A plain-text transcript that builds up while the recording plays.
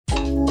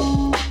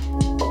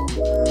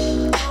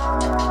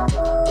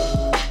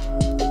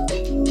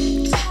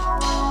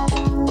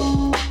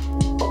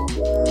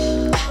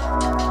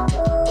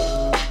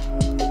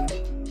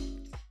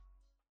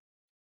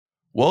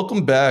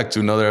Welcome back to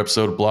another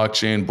episode of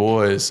Blockchain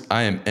Boys.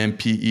 I am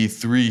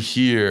MPE3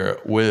 here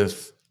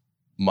with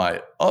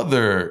my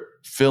other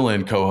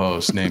fill-in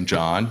co-host named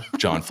John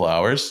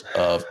Flowers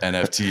of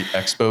NFT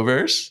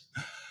Expoverse,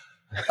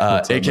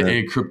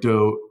 aka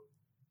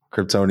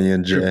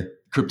Kryptonian J.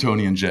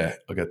 Kryptonian J.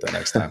 I'll get that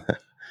next time.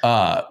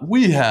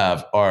 We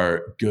have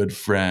our good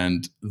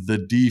friend, the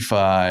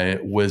DeFi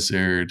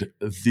wizard,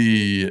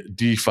 the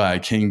DeFi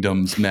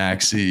Kingdoms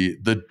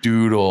Maxi, the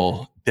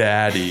Doodle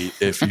Daddy,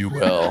 if you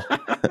will,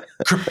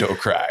 Crypto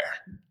Crier.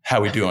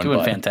 How we doing, Doing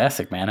bud?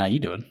 fantastic, man. How you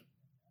doing?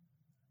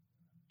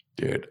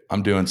 Dude,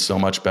 I'm doing so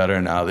much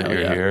better now that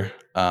you're here.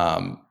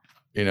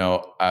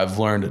 I've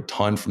learned a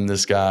ton from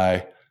this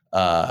guy.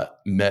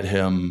 Met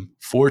him,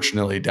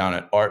 fortunately, down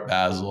at Art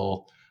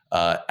Basel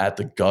at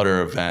the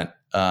Gutter event,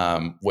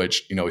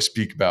 which, we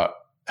speak about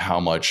how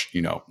much,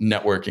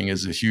 networking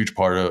is a huge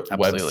part of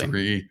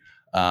Absolutely.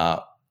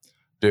 Web3.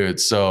 Dude,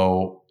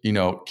 so,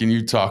 can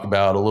you talk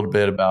about a little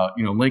bit about,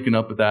 linking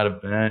up with that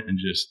event and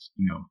just,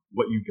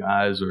 what you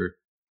guys are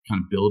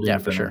kind of building? Yeah,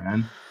 for sure.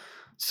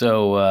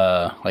 So,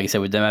 like I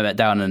said, we met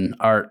down in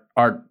Art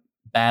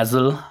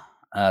Basel.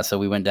 So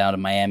we went down to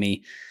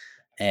Miami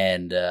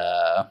and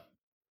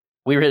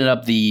we were hitting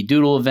up the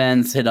Doodle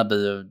events, hitting up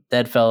the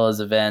Dead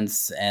Fellas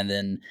events, and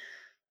then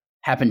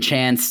happened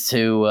chance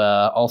to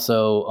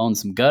also own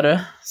some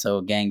Gutter.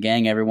 So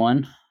gang,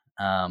 everyone.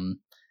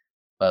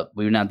 But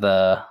we were not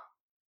the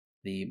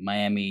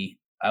Miami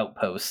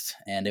outpost,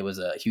 and it was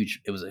a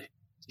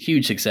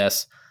huge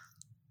success.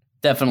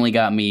 Definitely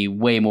got me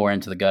way more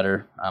into the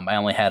Gutter. I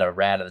only had a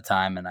rat at the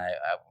time, and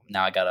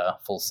now I got a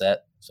full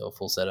set. So a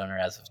full set owner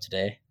as of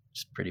today,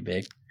 which is pretty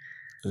big.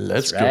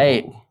 Let's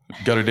go.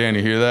 Gutter Dan,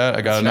 you hear that?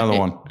 I got another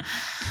one.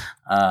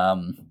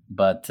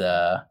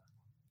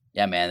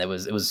 Yeah, man, it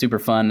was super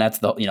fun. That's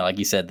the, like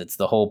you said, that's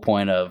the whole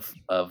point of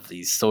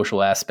these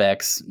social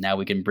aspects. Now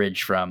we can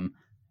bridge from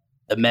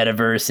the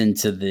metaverse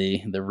into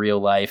the real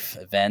life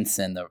events,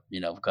 and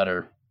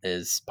Gutter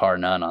is par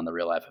none on the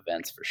real life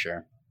events for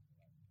sure.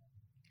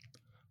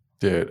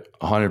 Dude,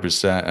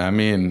 100%. I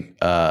mean,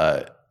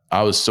 I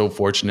was so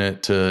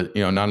fortunate to,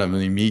 not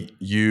only meet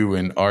you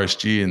and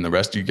RSG and the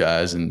rest of you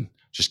guys and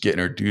just get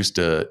introduced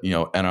to,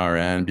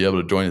 NRN, be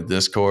able to join the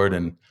Discord.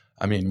 And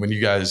I mean, when you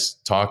guys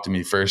talked to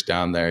me first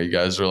down there, you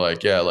guys were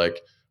like, yeah,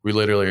 like we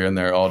literally are in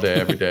there all day,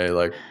 every day.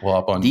 Like we'll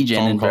hop on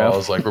phone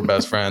calls, like we're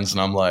best friends.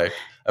 And I'm like,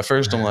 at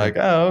first I'm like,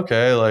 oh,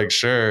 okay, like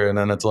sure. And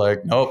then it's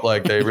like, nope,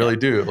 like they really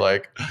do,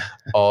 like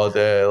all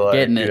day,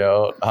 like,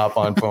 hop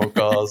on phone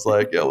calls,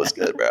 like, yo, what's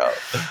good, bro?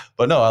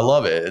 But no, I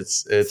love it.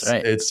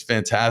 It's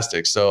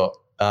fantastic. So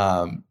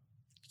can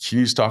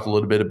you just talk a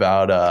little bit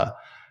about,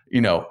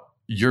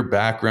 your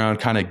background,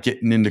 kind of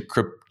getting into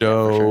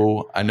crypto? Yeah,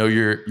 sure. I know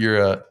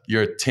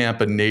you're a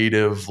Tampa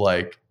native,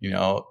 like,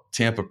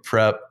 Tampa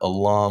prep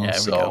alum. Yeah,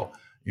 so,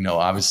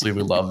 obviously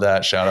we love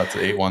that. Shout out to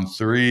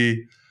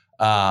 813.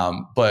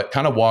 But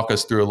kind of walk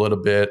us through a little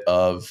bit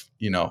of,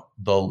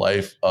 the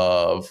life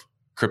of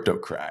Crypto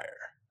Crier.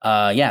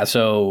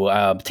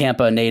 So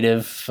Tampa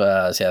native. So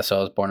I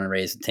was born and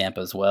raised in Tampa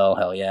as well.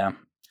 Hell yeah.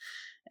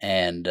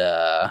 And,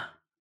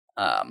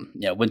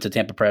 went to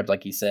Tampa prep,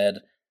 like you said.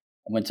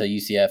 I went to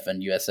UCF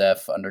and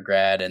USF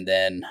undergrad, and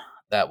then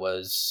that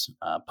was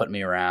put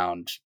me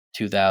around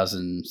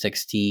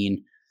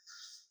 2016.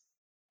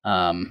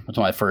 That's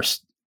when I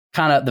first,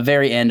 kind of the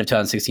very end of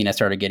 2016, I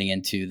started getting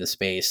into the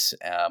space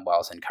while I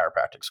was in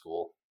chiropractic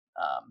school.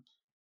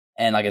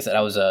 And like I said,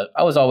 I was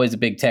always a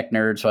big tech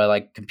nerd, so I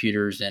like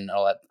computers and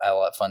all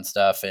that fun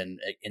stuff. And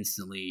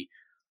instantly,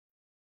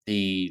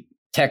 the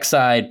tech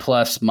side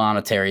plus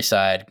monetary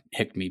side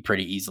hooked me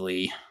pretty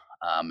easily,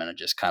 and it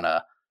just kind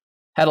of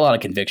had a lot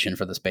of conviction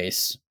for the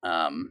space.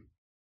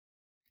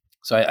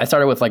 So I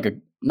started with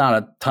not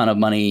a ton of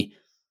money,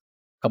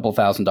 a couple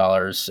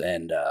 $1,000,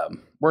 and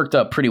worked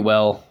up pretty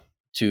well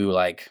to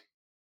I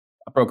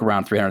broke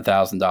around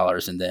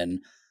 $300,000, and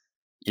then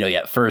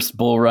first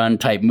bull run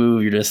type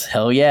move, you're just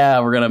hell yeah,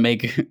 we're gonna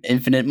make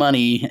infinite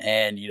money,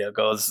 and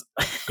goes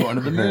going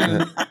to the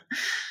moon.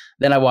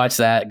 Then I watched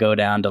that go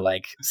down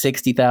to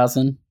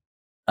 60,000,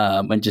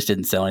 and just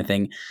didn't sell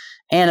anything.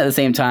 And at the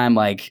same time,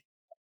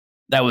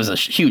 that was a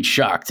huge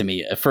shock to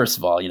me. First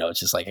of all, it's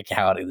just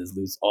how did this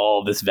lose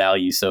all this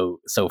value so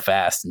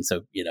fast? And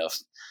so,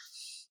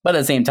 but at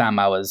the same time,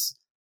 I was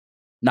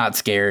not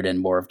scared and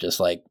more of just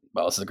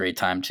this is a great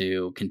time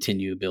to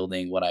continue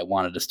building what I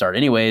wanted to start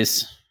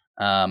anyways.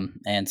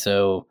 And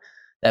so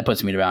that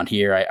puts me around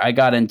here. I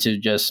got into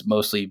just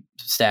mostly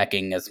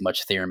stacking as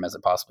much Ethereum as I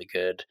possibly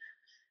could.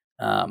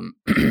 And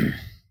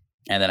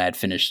then I had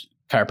finished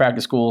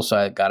chiropractic school, so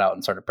I got out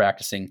and started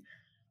practicing.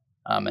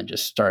 And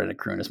just started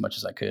accruing as much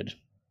as I could.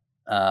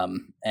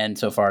 And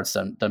so far it's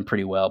done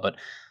pretty well, but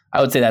I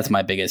would say that's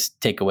my biggest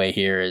takeaway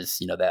here is,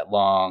 that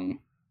long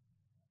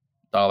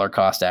dollar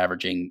cost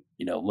averaging,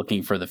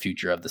 looking for the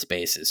future of the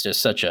space is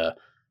just such a,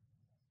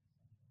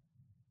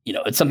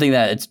 it's something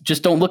that it's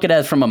just don't look at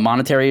it from a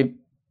monetary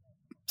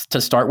to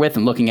start with,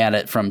 and looking at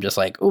it from just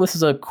this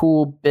is a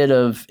cool bit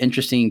of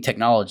interesting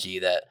technology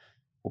that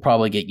will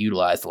probably get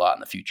utilized a lot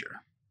in the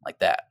future, like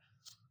that.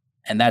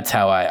 And that's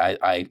how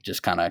I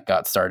just kind of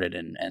got started,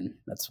 and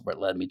that's what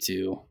led me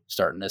to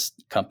starting this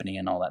company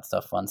and all that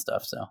stuff, fun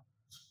stuff. So,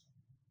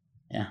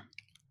 yeah.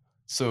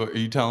 So are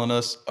you telling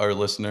us our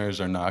listeners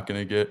are not going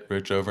to get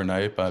rich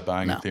overnight by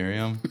buying No.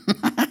 Ethereum?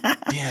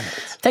 Damn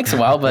it. Takes a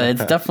while, but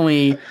it's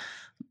definitely,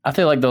 I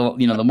feel like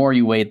the more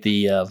you wait,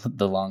 the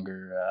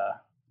longer,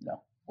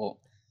 well,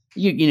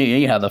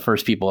 you have the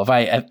first people.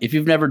 If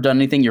you've never done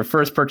anything, your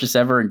first purchase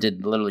ever and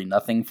did literally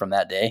nothing from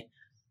that day,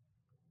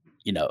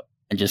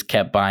 and just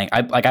kept buying.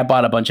 I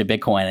bought a bunch of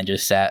Bitcoin and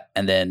just sat,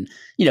 and then,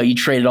 you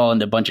trade it all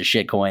into a bunch of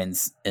shit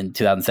coins in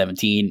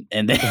 2017,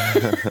 and then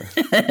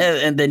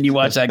and then you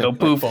watch that go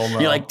poof.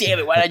 You're like, damn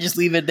it, why did I just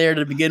leave it there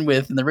to begin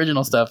with in the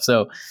original stuff?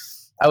 So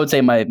I would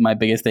say my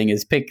biggest thing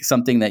is pick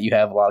something that you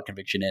have a lot of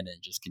conviction in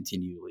and just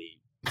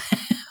continually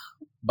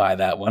buy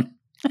that one.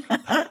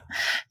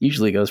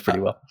 Usually goes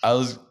pretty well. I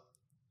was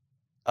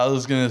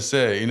going to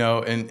say,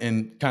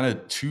 and kind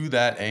of to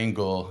that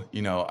angle,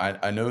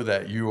 I know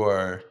that you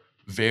are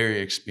very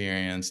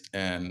experienced,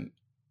 and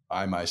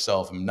I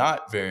myself am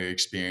not very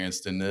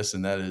experienced in this,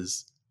 and that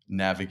is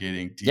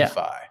navigating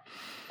DeFi.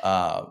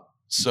 Yeah.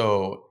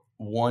 So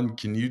one,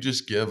 can you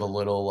just give a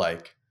little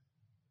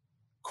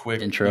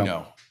quick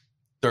intro?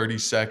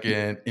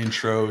 30-second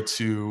intro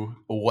to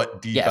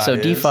what DeFi is? Yeah, so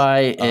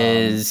DeFi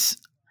is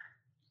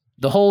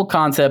the whole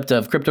concept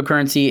of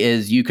cryptocurrency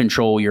is you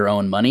control your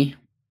own money.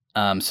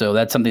 So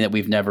that's something that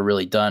we've never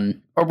really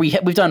done, or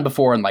we've done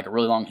before in a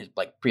really long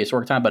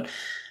prehistoric time, but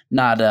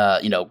not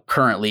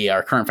currently.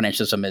 Our current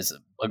financial system is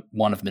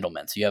one of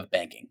middlemen. So you have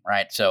banking,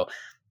 right? So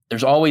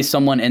there's always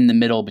someone in the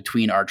middle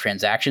between our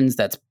transactions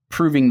that's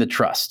proving the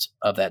trust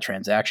of that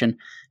transaction.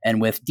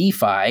 And with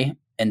DeFi,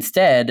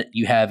 instead,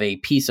 you have a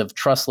piece of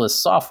trustless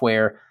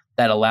software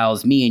that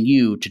allows me and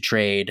you to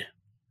trade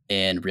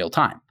in real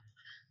time.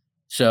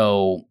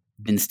 So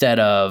instead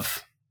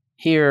of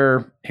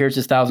here's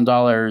this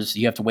 $1,000,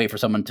 you have to wait for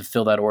someone to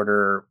fill that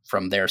order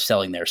from there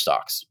selling their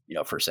stocks,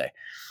 per se.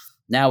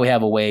 Now we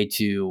have a way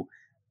to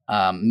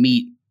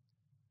meet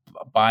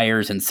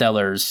buyers and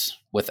sellers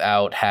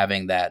without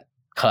having that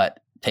cut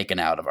taken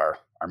out of our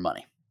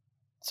money.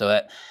 So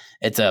that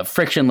it's a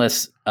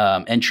frictionless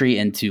entry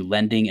into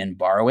lending and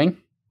borrowing,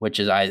 which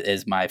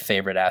is my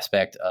favorite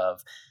aspect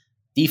of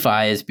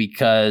DeFi, is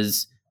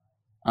because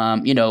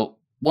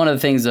one of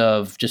the things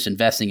of just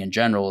investing in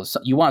general is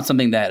you want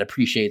something that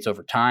appreciates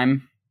over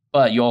time,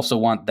 but you also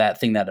want that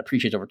thing that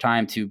appreciates over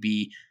time to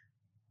be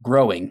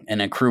growing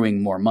and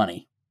accruing more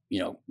money,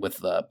 with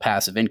the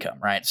passive income,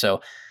 right?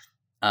 So,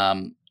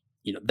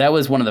 that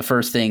was one of the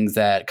first things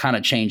that kind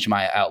of changed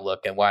my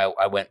outlook, and why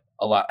I went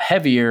a lot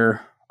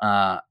heavier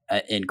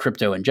in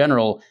crypto in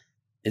general,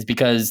 is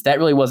because that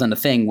really wasn't a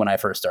thing when I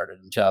first started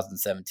in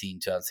 2017,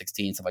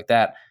 2016, stuff like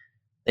that.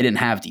 They didn't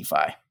have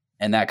DeFi.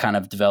 And that kind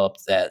of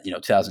developed at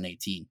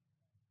 2018,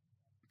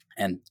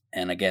 and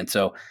again,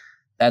 so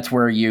that's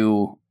where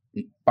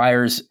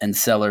buyers and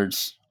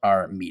sellers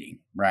are meeting,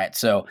 right?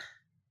 So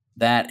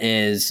that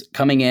is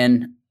coming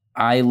in.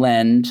 I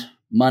lend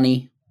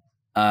money,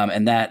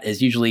 and that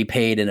is usually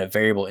paid in a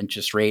variable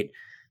interest rate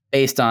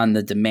based on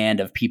the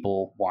demand of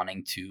people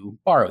wanting to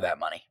borrow that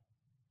money.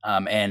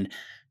 And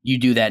you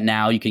do that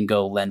now. You can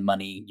go lend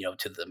money,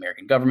 to the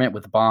American government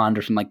with a bond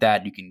or something like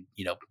that. You can,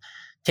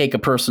 take a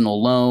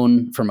personal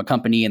loan from a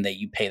company and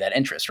you pay that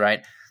interest,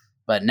 right?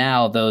 But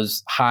now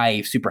those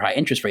super high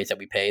interest rates that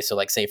we pay,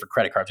 so say for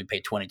credit cards, we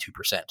pay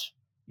 22%.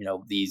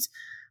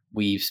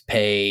 We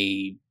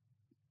pay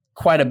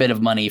quite a bit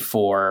of money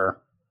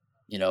for,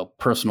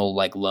 personal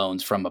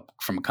loans from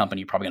a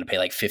company. You're probably going to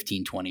pay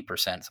 15, 20%,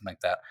 something like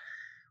that.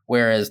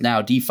 Whereas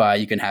now DeFi,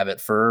 you can have it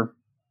for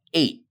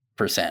 8%,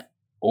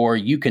 or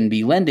you can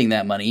be lending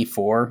that money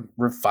for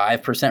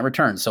 5%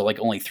 return. So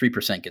only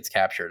 3% gets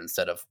captured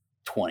instead of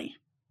 20.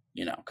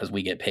 Because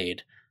we get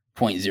paid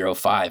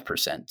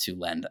 0.05% to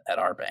lend at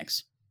our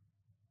banks.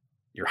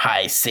 Your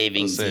high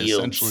savings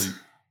yields,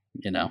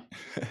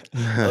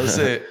 I would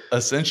say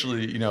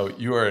essentially,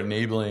 you are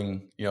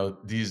enabling,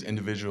 these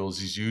individuals,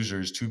 these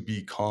users to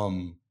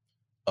become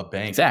a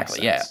bank.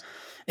 Exactly. Yeah.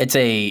 It's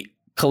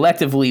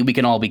collectively, we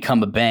can all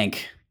become a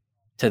bank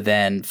to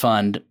then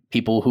fund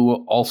people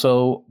who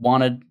also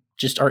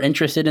are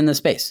interested in the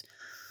space.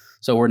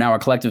 So we're now a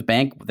collective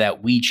bank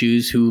that we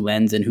choose who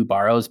lends and who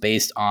borrows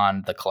based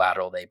on the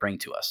collateral they bring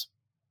to us,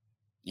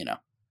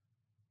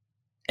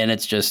 and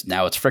it's just,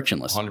 now it's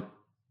frictionless. 100.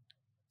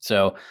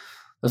 So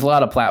there's a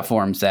lot of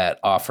platforms that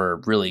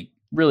offer really,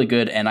 really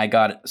good. And I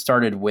got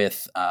started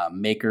with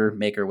Maker.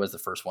 Maker was the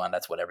first one.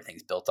 That's what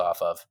everything's built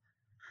off of.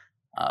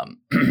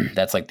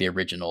 That's the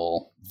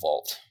original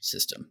vault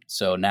system.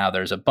 So now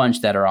there's a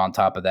bunch that are on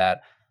top of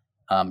that.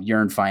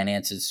 Yearn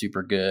Finance is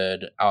super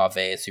good.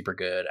 Aave is super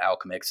good.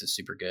 Alchemix is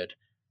super good.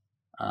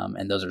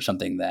 And those are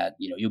something that,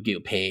 you'll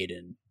get paid,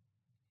 and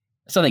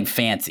it's nothing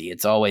fancy.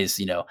 It's always,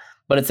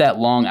 but it's that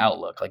long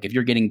outlook. If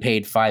you're getting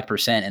paid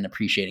 5% in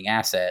appreciating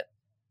asset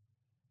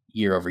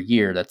year over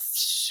year, that's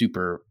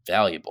super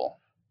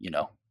valuable,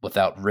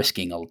 without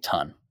risking a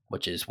ton,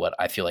 which is what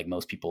I feel like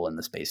most people in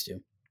the space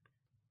do.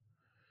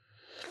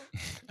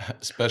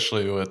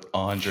 Especially with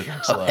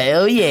 100x Oh, left.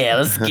 hell yeah.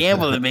 Let's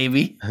gamble it,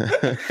 baby.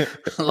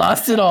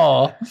 Lost it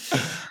all.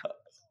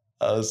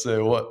 I would say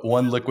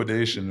one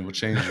liquidation will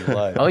change your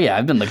life. Oh, yeah.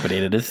 I've been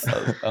liquidated. It's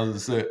I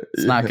was say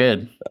not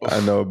good. I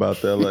know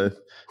about that life.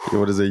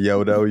 What is it,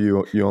 Yodo?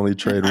 You only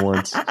trade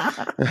once.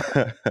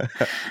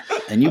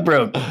 And you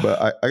broke.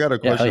 But I got a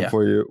question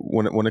for you.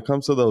 When it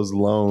comes to those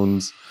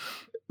loans,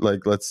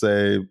 like let's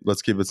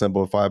keep it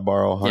simple. If I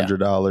borrow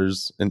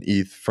 $100 in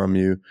ETH from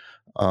you,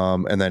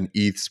 and then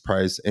ETH's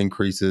price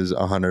increases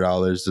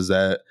 $100, does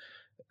that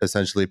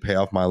essentially pay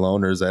off my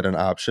loan, or is that an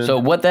option? So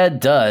what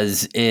that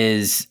does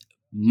is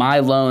my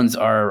loans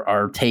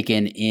are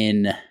taken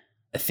in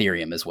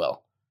Ethereum as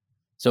well.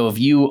 So if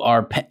you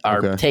are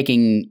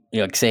taking,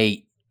 like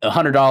say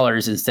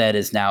 $100 instead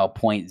is now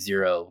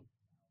 $0.03,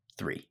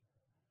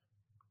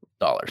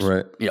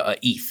 right?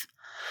 ETH.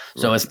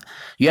 So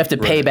you have to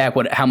pay back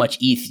how much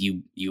ETH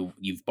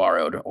you've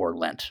borrowed or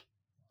lent.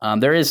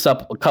 There is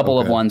a couple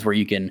of ones where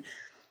you can,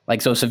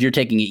 like, so if you're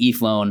taking an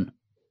ETH loan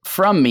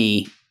from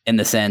me, in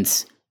the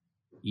sense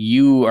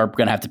you are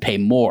going to have to pay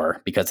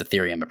more because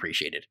Ethereum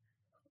appreciated.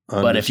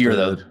 Understood. But if you're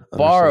the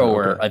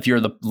borrower, if you're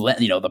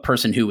the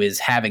person who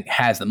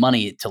has the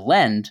money to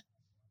lend,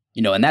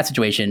 in that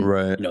situation,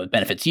 it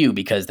benefits you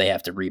because they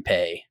have to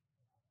repay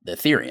the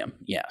Ethereum.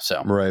 Yeah.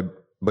 So right,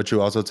 but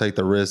you also take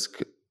the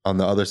risk on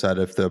the other side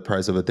if the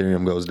price of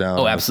Ethereum goes down.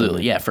 Oh,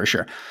 absolutely. Yeah, for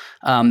sure.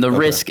 The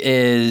risk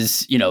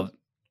is,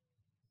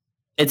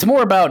 it's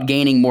more about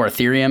gaining more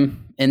Ethereum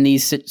in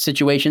these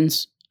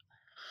situations.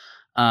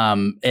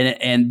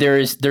 And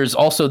there's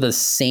also the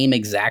same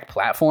exact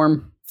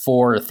platform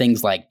for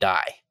things like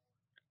DAI,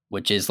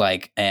 which is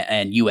like,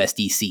 and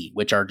USDC,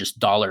 which are just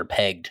dollar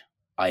pegged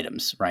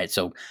items, right?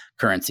 So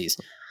currencies.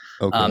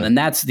 Okay. And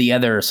that's the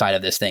other side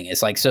of this thing.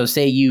 It's like, so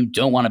say you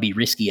don't want to be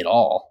risky at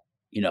all,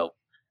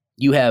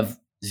 you have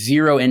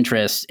zero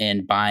interest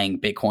in buying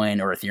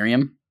Bitcoin or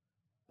Ethereum.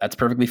 That's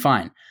perfectly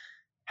fine.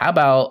 How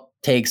about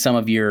take some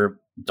of your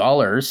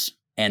dollars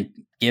and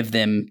give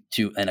them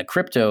in a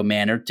crypto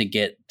manner to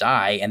get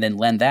DAI and then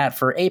lend that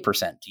for 8%.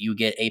 Do you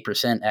get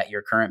 8% at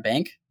your current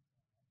bank?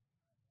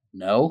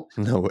 No.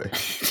 No way.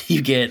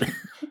 You get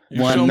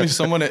show me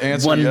someone to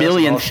answer 1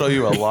 millionth. I'll show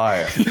you a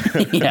liar.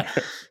 Yeah.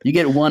 You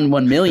get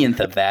 1/1,000,000th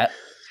of that.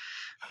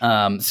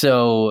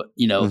 So,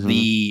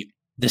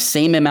 the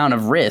same amount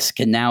of risk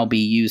can now be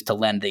used to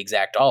lend the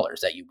exact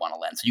dollars that you want to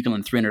lend. So you can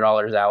lend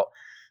 $300 out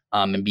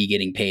and be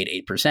getting paid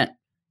 8%.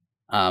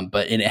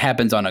 But it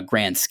happens on a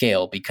grand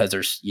scale because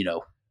there's,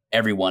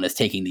 everyone is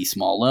taking these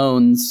small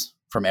loans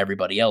from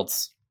everybody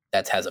else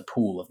that has a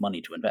pool of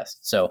money to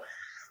invest. So,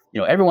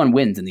 everyone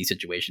wins in these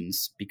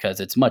situations because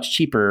it's much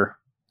cheaper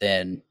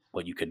than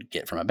what you could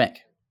get from a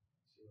bank.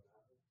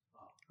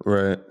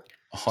 Right.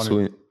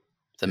 Sweet.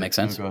 Does that make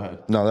sense? Go ahead.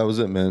 No, that was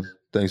it, man.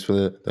 Thanks for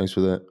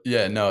that.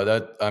 Yeah, no,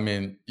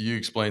 you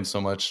explained so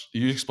much.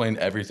 You explained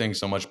everything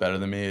so much better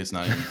than me. It's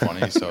not even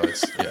funny. So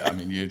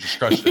you just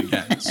crushed it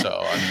again.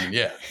 So,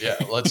 yeah.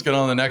 Let's get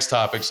on the next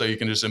topic so you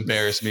can just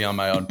embarrass me on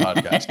my own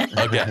podcast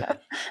again.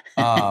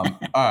 All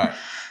right.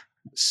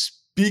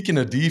 Speaking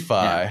of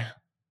DeFi,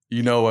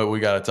 you know what we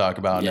got to talk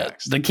about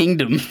next? The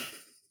kingdom.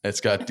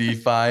 It's got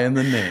DeFi in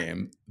the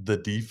name, the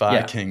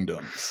DeFi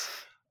kingdom.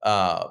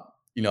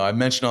 I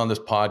mentioned on this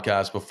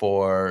podcast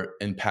before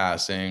in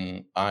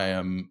passing, I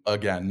am,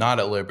 again, not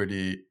at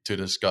liberty to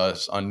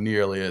discuss on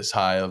nearly as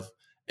high of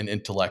an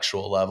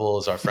intellectual level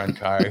as our friend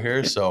Crier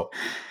here. So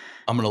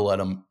I'm going to let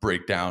him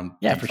break down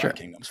DeFi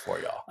Kingdoms for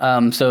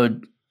y'all. So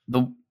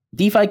the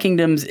DeFi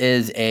Kingdoms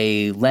is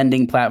a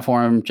lending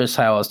platform, just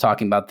how I was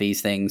talking about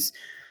these things.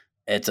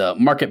 It's a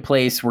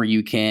marketplace where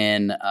you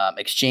can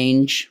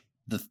exchange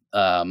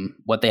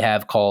what they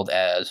have called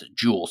as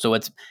jewels. So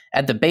it's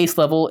at the base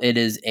level, it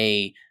is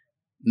a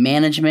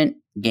management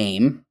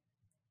game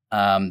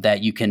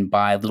that you can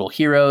buy little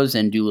heroes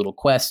and do little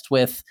quests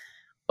with.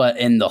 But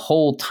in the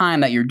whole time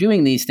that you're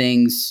doing these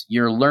things,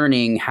 you're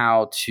learning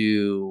how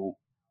to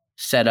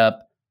set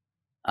up,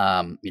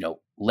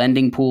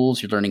 lending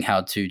pools. You're learning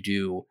how to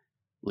do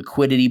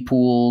liquidity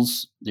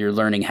pools. You're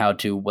learning how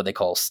to what they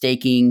call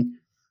staking.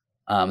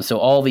 So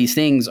all these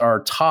things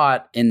are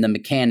taught in the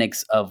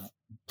mechanics of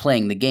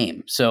playing the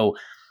game. So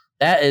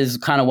that is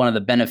kind of one of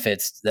the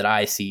benefits that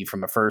I see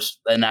from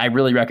and I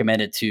really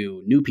recommend it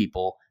to new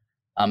people.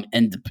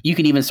 And you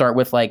can even start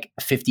with like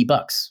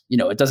 $50.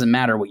 It doesn't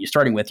matter what you're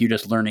starting with. You're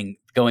just going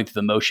through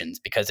the motions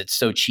because it's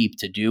so cheap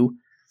to do,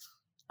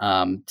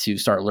 to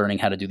start learning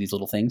how to do these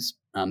little things.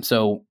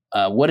 So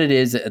what it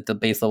is at the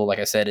base level, like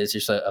I said, is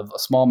just a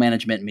small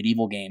management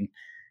medieval game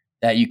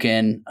that you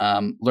can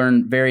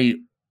learn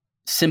very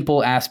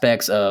simple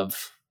aspects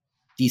of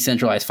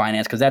decentralized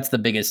finance, because that's the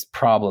biggest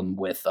problem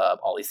with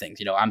all these things.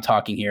 I'm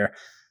talking here,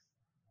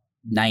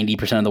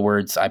 90% of the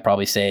words I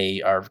probably say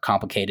are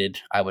complicated,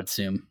 I would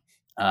assume.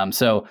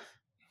 So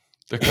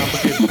they're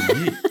complicated for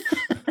me.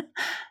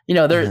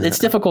 It's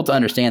difficult to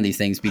understand these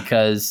things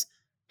because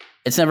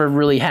it's never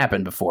really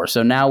happened before.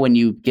 So now when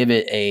you give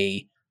it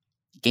a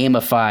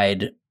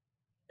gamified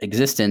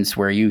existence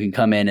where you can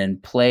come in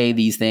and play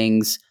these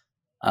things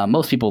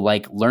most people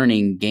like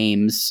learning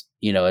games.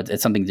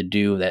 It's something to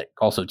do that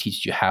also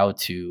teaches you how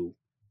to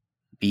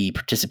be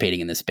participating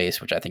in this space,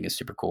 which I think is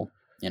super cool.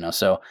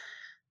 So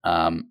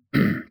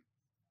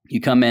you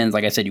come in,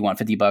 like I said, you want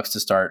 $50 to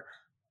start.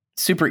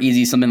 Super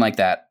easy, something like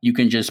that. You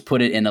can just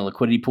put it in a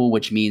liquidity pool,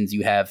 which means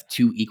you have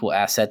two equal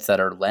assets that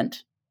are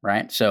lent,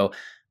 right? So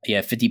you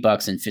have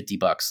 $50 and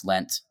 $50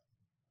 lent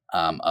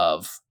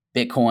of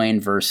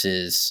Bitcoin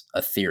versus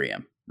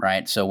Ethereum,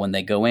 right? So when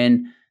they go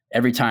in,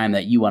 every time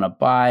that you want to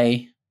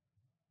buy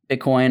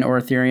Bitcoin or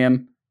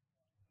Ethereum,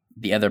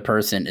 the other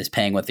person is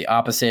paying with the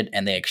opposite,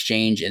 and they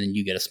exchange, and then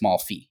you get a small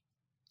fee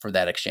for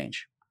that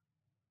exchange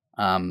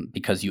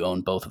because you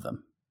own both of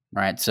them,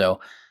 right? So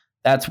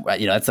that's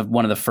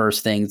one of the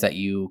first things that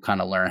you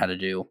kind of learn how to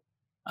do.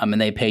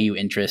 And they pay you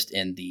interest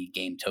in the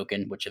game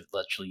token, which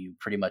lets you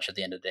pretty much at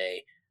the end of the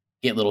day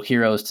get little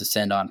heroes to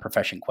send on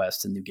profession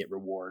quests, and you get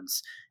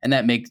rewards. And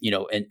that makes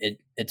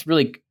it's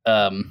really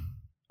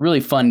really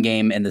fun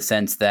game in the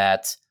sense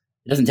that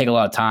it doesn't take a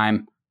lot of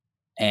time,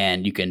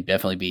 and you can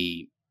definitely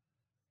be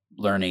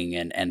learning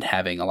and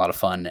having a lot of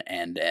fun,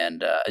 and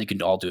you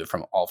can all do it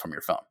from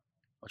your phone,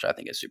 which I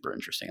think is super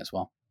interesting as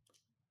well.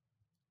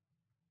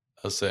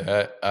 I'll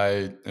say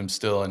I am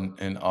still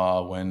in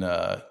awe when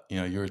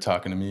you were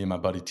talking to me and my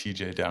buddy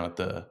TJ down at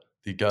the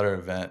gutter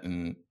event,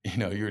 and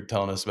you were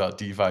telling us about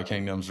DeFi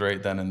kingdoms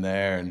right then and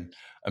there, and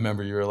I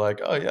remember you were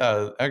like, oh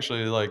yeah,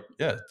 actually, like,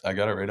 yeah, I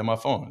got it right on my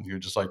phone. You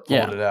just like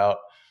pulled it out,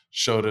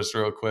 showed us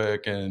real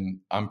quick, and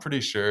I'm pretty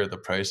sure the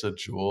price of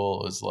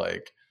Jewel was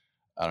like,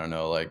 I don't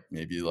know, like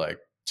maybe like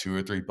 $2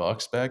 or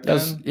 $3 back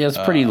then. It's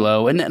pretty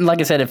low, and like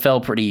I said, it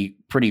fell pretty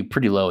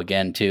low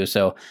again too.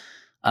 So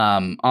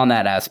on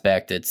that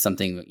aspect, it's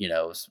something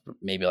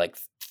maybe like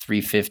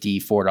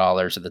 $3.50,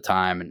 $4 at the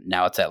time, and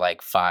now it's at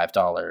like $5,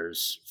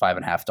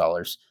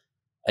 $5.50.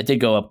 It did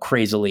go up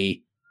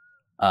crazily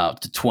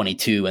to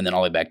 22, and then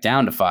all the way back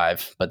down to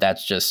 5. But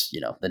that's just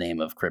the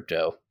name of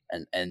crypto,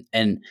 and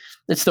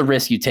it's the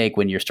risk you take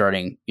when you're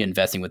starting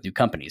investing with new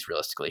companies.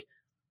 Realistically,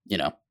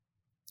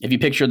 if you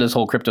picture this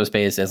whole crypto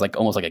space as like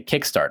almost like a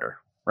Kickstarter,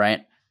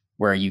 right?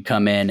 Where you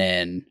come in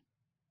and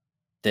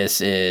is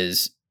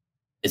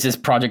this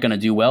project going to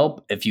do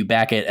well? If you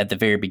back it at the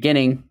very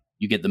beginning,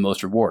 you get the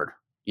most reward,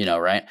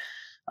 right?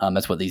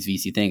 That's what these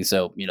VC things.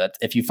 So,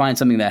 if you find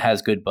something that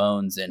has good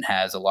bones and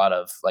has a lot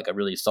of like a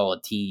really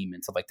solid team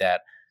and stuff like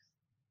that,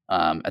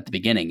 at the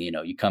beginning,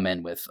 you come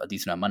in with a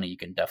decent amount of money, you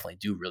can definitely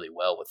do really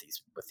well with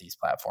these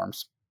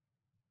platforms.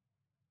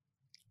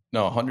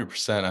 No,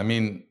 100%. I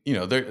mean,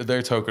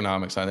 their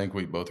tokenomics, I think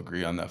we both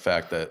agree on that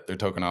fact that their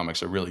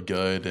tokenomics are really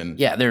good. And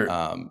yeah, they're,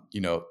 go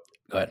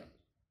ahead.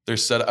 They're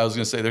set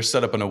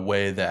up in a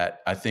way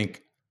that I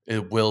think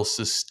it will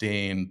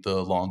sustain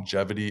the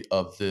longevity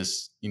of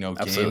this, game,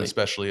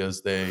 especially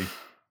as they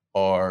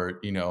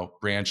are,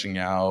 branching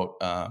out,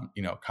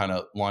 kind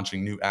of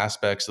launching new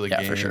aspects of the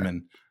game, sure.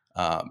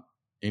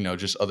 and,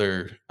 just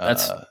other,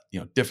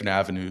 different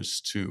avenues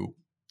to,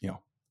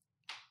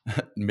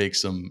 make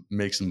some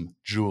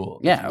jewel.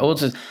 Yeah, well,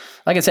 it's just,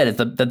 like I said, it's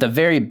the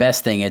very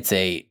best thing. It's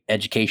a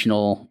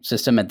educational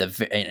system at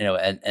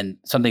the and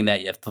something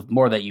that the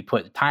more that you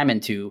put time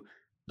into,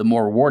 the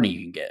more rewarding you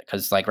can get.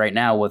 Because like right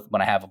now,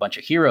 when I have a bunch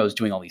of heroes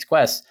doing all these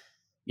quests,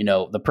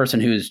 the person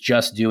who's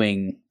just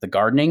doing the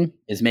gardening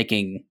is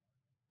making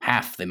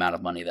half the amount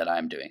of money that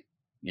I'm doing.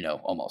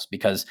 Almost,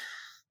 because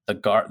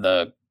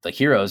the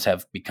heroes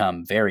have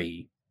become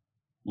very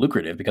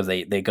lucrative because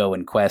they go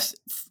and quest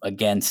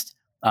against.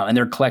 And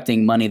they're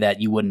collecting money that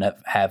you wouldn't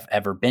have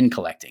ever been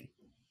collecting.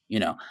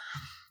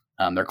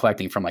 They're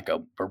collecting from like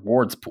a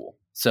rewards pool.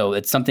 So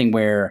it's something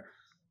where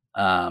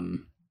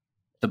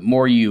the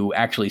more you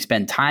actually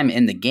spend time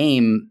in the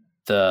game,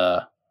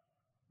 the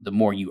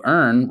more you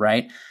earn,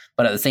 right?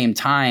 But at the same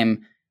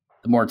time,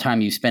 the more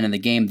time you spend in the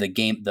game,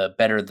 the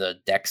better the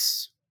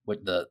DEX,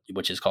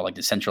 which is called like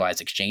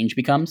decentralized exchange,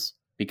 becomes,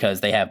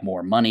 because they have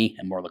more money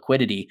and more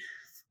liquidity,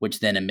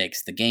 which then it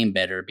makes the game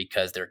better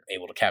because they're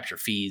able to capture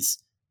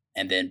fees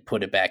and then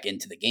put it back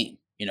into the game,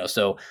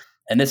 So,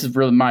 and this is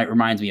really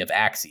reminds me of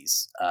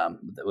Axes.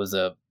 That was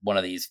one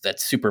of these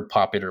that's super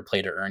popular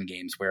play to earn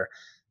games where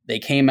they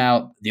came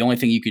out. The only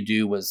thing you could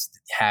do was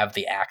have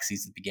the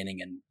Axes at the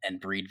beginning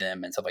and breed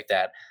them and stuff like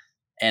that.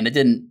 And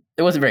it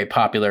wasn't very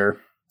popular.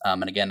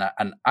 And again,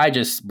 I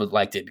just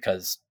liked it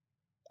because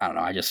I don't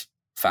know. I just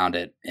found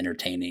it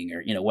entertaining,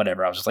 or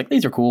whatever. I was just like,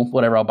 these are cool.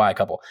 Whatever, I'll buy a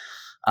couple.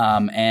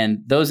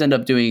 And those end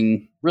up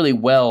doing really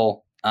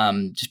well,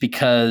 just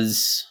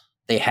because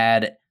they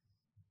had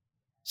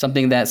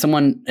something that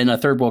someone in a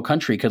third world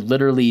country could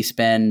literally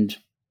spend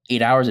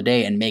 8 hours a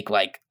day and make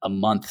like a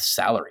month's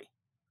salary,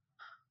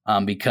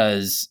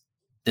 because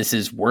this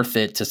is worth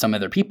it to some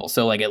other people.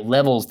 So like it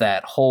levels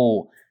that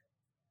whole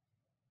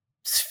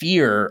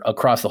sphere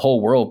across the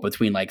whole world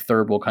between like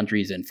third world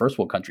countries and first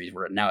world countries,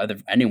 where now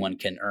anyone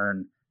can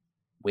earn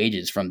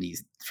wages from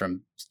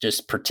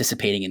just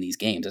participating in these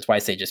games. That's why I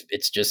say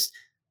it's just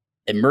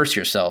immerse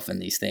yourself in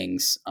these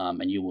things,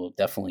 and you will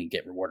definitely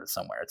get rewarded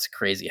somewhere. It's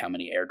crazy how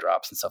many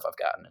airdrops and stuff I've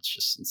gotten. It's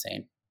just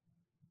insane.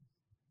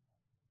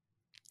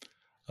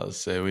 I'll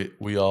say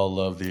we all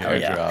love the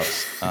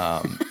airdrops.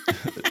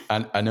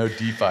 I know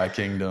DeFi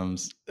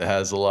Kingdoms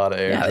has a lot of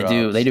airdrops.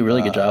 Yeah, they do a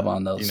really good job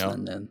on those.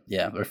 And then,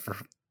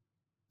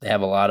 they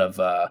have a lot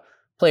of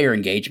player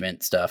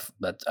engagement stuff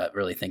that I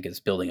really think is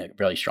building a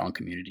really strong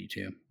community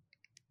too.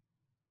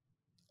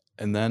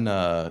 And then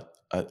I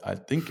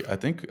think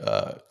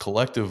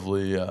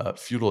collectively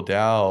Feudal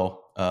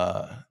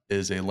DAO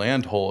is a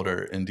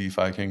landholder in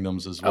DeFi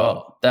Kingdoms as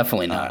well. Oh,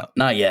 definitely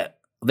not yet.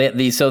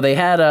 They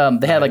had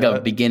like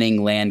a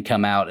beginning land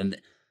come out, and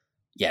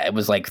it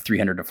was like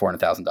 $300,000 to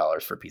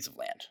 $400,000 for a piece of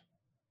land.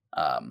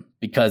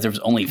 Because there was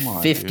only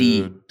 50.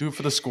 Dude. Do it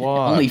for the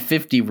squad. Only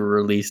 50 were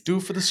released. Do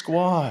it for the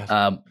squad.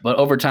 But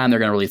over time they're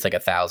going to release like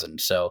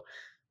 1,000. So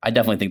I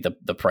definitely think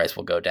the price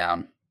will go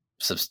down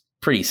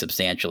pretty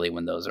substantially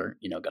when those are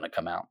going to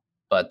come out.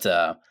 But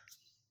those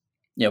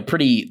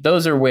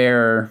are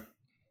where,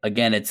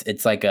 again,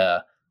 it's like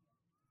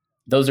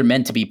those are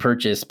meant to be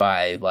purchased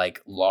by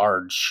like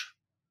large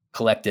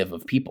collective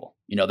of people.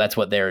 That's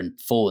what their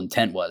full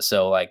intent was.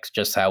 So like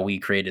just how we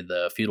created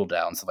the Feudal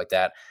DAO and stuff like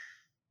that,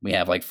 we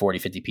have like 40,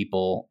 50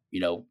 people,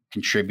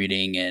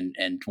 contributing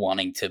and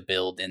wanting to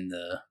build in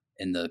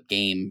the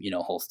game,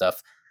 whole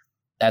stuff.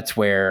 That's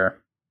where,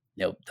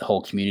 the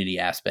whole community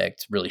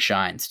aspect really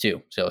shines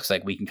too. So it's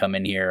like we can come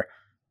in here,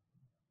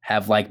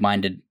 have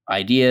like-minded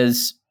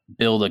ideas,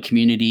 build a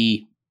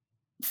community,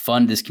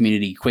 fund this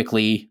community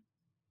quickly,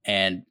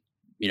 and,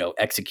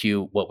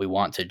 execute what we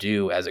want to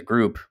do as a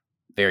group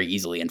very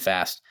easily and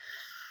fast.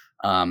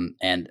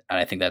 And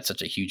I think that's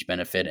such a huge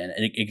benefit, and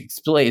it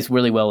displays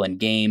really well in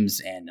games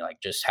and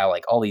like just how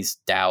like all these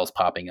DAOs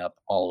popping up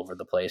all over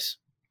the place.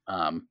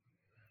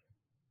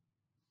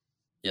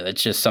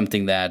 It's just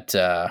something that,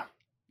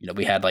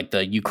 we had like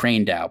the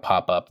Ukraine DAO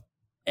pop up,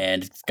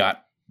 and it's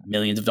got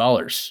millions of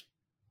dollars,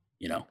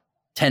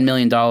 $10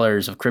 million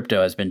of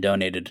crypto has been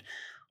donated,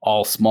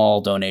 all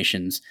small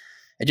donations.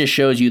 It just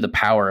shows you the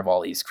power of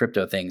all these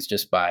crypto things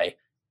just by,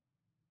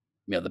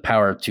 the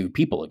power to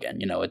people again.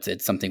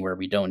 It's something where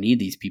we don't need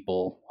these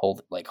people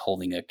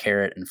holding a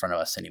carrot in front of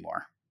us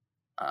anymore.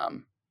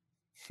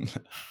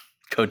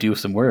 Go do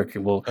some work,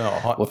 and we'll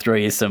throw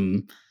you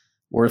some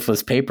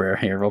worthless paper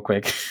here real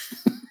quick.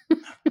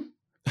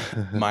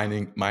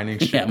 mining mining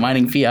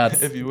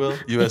fiat, if you will,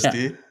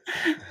 USD.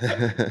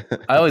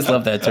 I always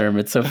love that term.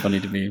 It's so funny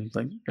to me. It's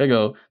like, I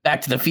go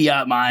back to the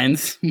fiat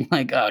mines. I'm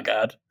like, oh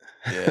god.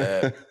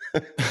 Yeah.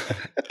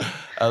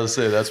 I would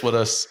say that's what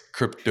us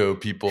crypto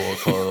people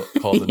call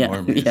the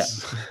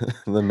normies.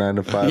 The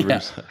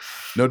 9-to-5ers. Yeah.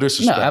 No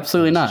disrespect. No,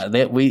 absolutely not.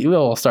 We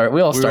all start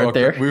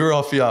there. We were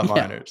all fiat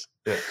miners.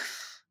 Yeah.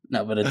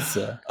 No, but it's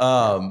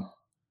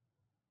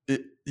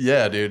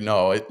yeah, dude.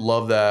 No, I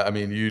love that. I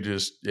mean, you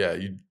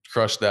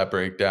crushed that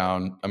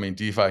breakdown. I mean,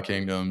 DeFi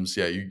Kingdoms,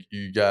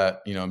 you got,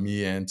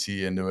 me and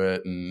T into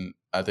it, and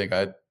I think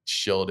I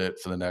shilled it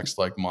for the next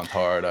like month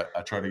hard.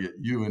 I tried to get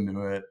you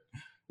into it.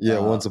 Yeah,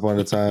 once upon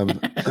a time.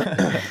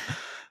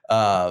 So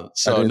I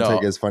didn't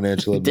take his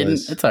financial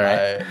advice. It's all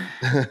right.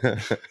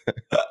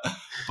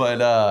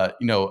 But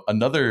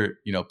another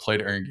play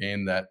to earn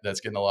game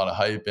that's getting a lot of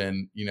hype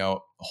and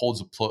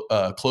holds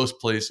a close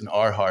place in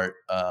our heart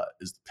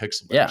is the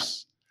Pixelverse. Yeah,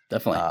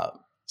 definitely.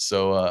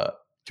 So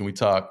can we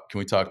talk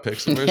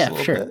Pixelverse a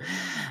little sure. bit?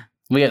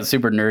 We get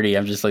super nerdy.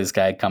 I'm just like this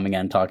guy coming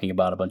in talking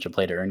about a bunch of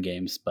play to earn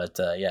games, but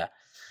yeah.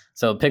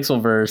 So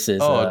Pixelverse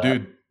is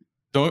dude.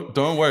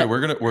 Don't worry.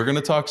 We're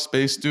gonna talk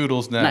Space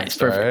Doodles next. Nice,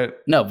 perfect. All right?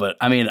 No, but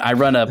I mean, I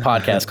run a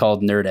podcast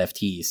called Nerd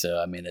FT, so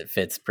I mean, it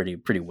fits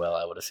pretty well,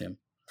 I would assume.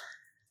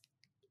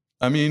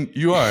 I mean,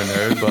 you are a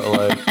nerd, but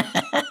like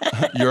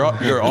you're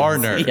our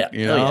nerd. Yeah.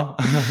 You know,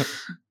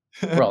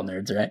 We're all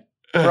nerds, right?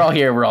 We're all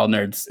here. We're all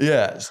nerds.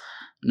 Yes.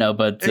 No,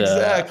 but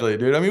exactly,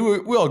 dude. I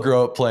mean, we all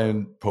grow up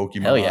playing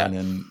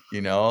Pokemon,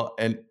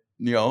 and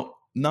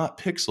not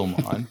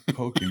Pixelmon,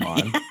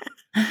 Pokemon.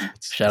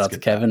 Shout out to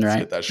Kevin, right?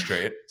 Let's get that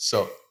straight.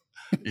 So.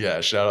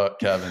 Yeah, shout out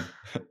Kevin.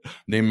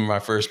 Naming my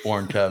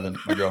firstborn Kevin.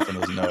 My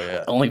girlfriend doesn't know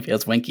yet. Only if he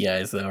has winky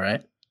eyes, though,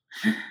 right?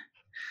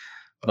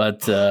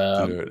 But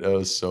dude, that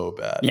was so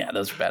bad. Yeah,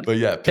 those were bad. But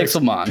yeah,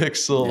 Pixelmon,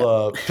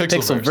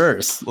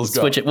 Pixelverse. Let's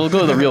switch it. We'll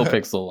go to the real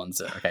Pixel ones.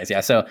 Okay, so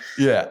yeah. So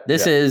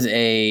this is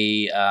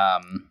a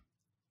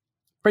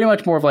pretty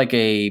much more of like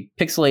a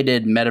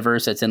pixelated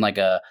metaverse that's in like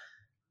a.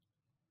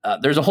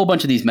 There's a whole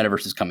bunch of these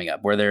metaverses coming up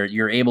where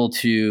you're able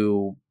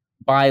to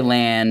buy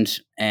land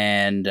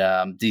and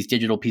these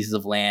digital pieces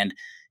of land.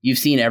 You've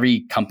seen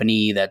every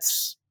company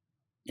that's,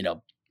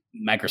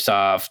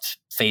 Microsoft,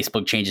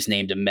 Facebook changed its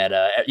name to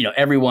Meta.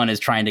 Everyone is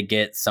trying to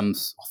get some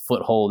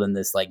foothold in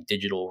this like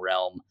digital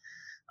realm.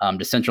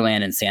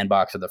 Decentraland and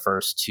Sandbox are the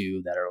first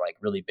two that are like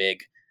really big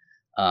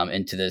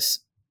into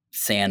this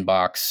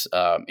sandbox,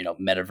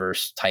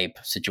 metaverse type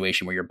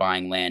situation where you're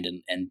buying land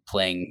and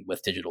playing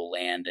with digital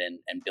land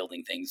and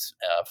building things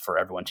for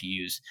everyone to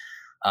use.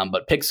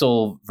 But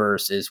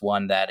Pixelverse is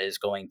one that is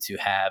going to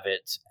have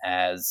it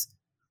as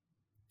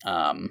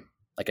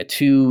like a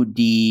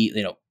 2D,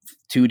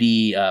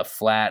 2D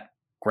flat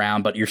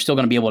ground, but you're still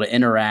going to be able to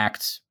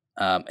interact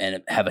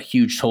and have a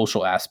huge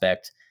social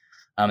aspect.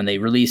 And they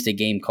released a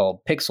game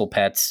called Pixel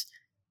Pets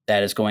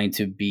that is going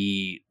to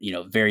be,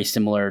 very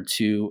similar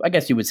to, I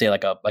guess you would say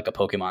like a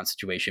Pokemon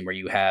situation where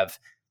you have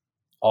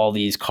all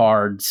these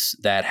cards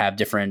that have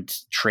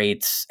different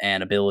traits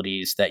and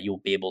abilities that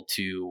you'll be able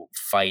to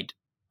fight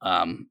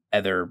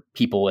other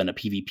people in a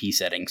PvP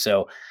setting.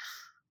 So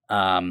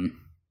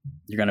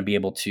you're going to be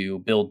able to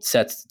build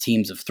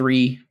teams of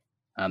 3.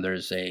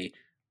 There's a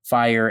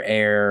fire,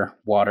 air,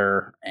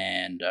 water,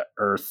 and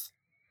earth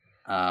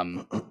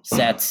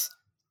sets.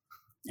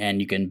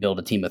 And you can build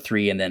a team of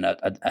 3 and then a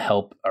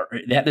help.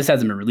 This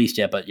hasn't been released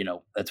yet, but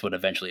that's what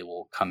eventually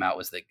will come out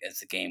as the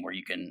game where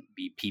you can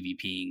be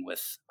PvPing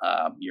with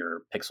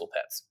your pixel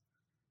pets.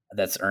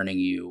 That's earning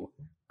you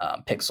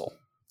pixel.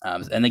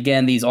 And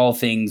again, these all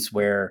things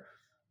where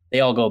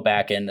they all go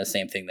back in the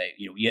same thing.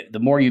 That the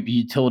more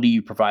utility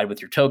you provide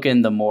with your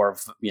token, the more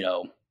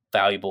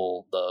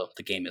valuable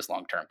the game is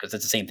long term. Because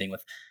it's the same thing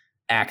with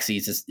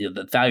Axes.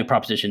 The value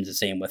proposition is the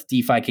same with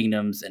DeFi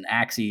Kingdoms and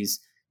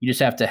Axes. You just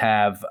have to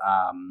have,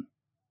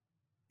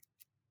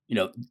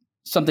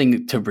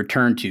 something to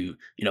return to.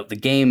 The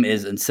game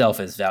is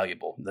itself is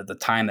valuable. The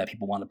time that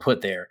people want to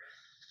put there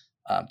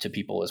to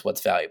people is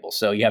what's valuable.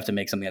 So you have to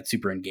make something that's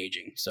super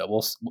engaging.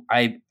 So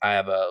I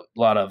have a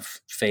lot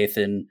of faith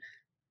in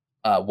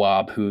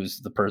Wob, who's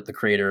the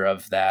creator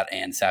of that,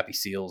 and Sappy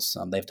Seals.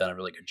 They've done a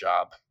really good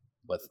job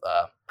with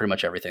pretty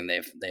much everything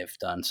they've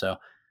done. So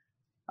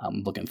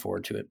I'm looking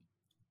forward to it.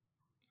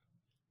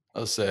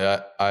 I'll say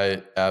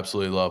I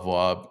absolutely love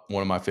Wob.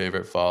 One of my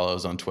favorite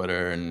follows on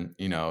Twitter, and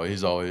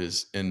he's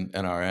always in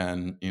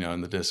NRN,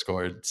 in the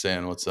Discord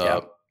saying what's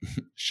up,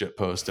 shit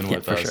posting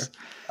with us.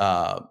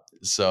 Sure.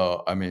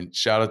 So I mean,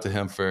 shout out to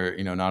him for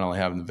not only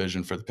having the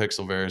vision for the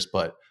Pixelverse,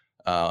 but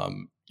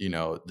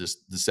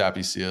just the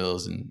Sappy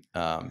Seals and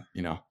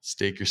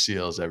stake your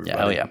seals,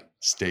 everybody. Yeah,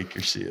 stake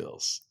your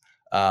seals.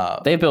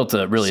 They built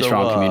a really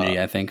strong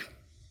community, I think.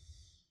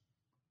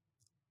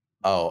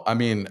 Oh, I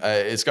mean,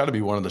 it's got to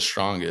be one of the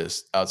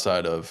strongest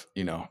outside of,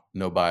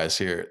 no bias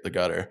here at the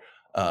gutter.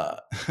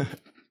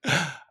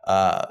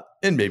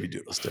 And maybe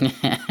Doodles too.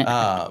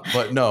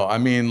 But no, I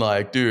mean,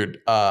 like, dude,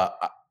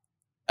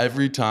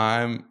 every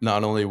time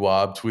not only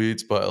Wob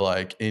tweets, but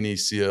like any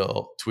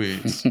seal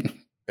tweets,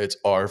 it's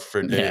ARF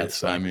for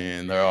days. I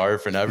mean, they're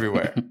ARFing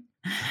everywhere.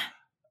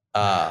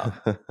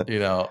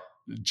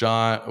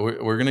 John,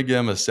 we're gonna give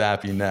him a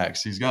Sappy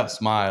next. He's got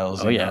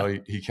Smiles.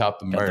 He copped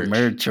the merch. The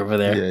merch over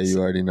there. Yeah, you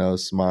already know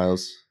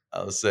Smiles.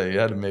 I would say you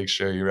had to make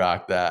sure you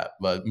rock that.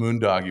 But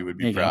Moondoggy would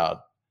be proud.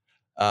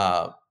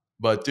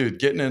 But dude,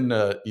 getting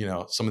into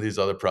some of these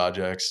other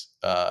projects.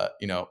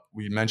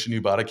 We mentioned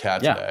you bought a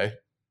cat today.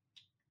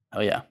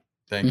 Oh yeah.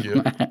 Thank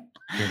you.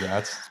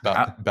 Congrats.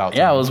 About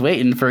time. I was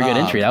waiting for a good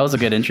entry. That was a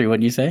good entry,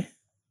 wouldn't you say?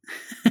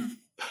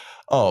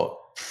 Oh.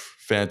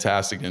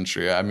 Fantastic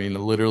entry. I mean,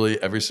 literally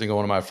every single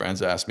one of my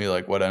friends asked me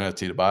like what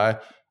NFT to buy.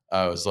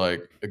 I was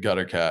like a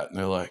gutter cat, and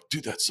they're like,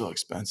 "Dude, that's so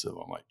expensive."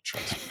 I'm like,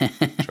 "Trust me."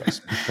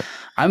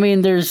 I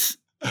mean,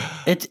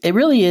 it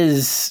really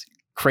is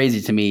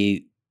crazy to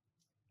me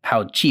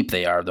how cheap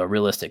they are, though.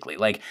 Realistically,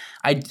 like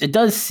it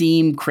does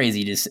seem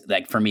crazy to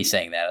like for me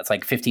saying that it's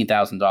like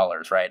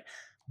 $15,000, right?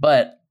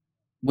 But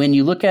when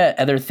you look at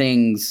other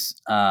things,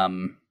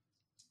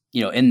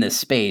 in this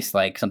space,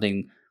 like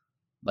something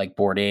like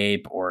Bored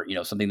Ape or,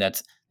 something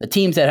that's the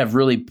teams that have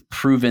really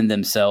proven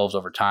themselves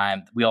over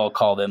time. We all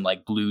call them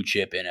like blue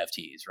chip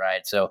NFTs,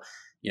 right? So,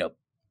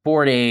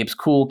 Bored Apes,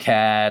 Cool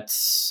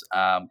Cats,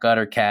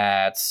 Gutter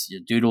Cats,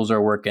 Doodles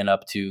are working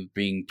up to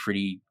being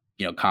pretty,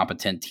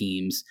 competent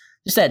teams.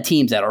 Just that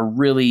teams that are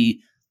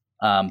really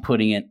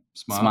putting it.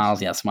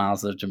 Smiles. Yeah,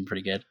 Smiles are doing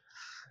pretty good.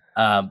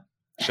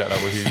 Shout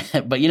out with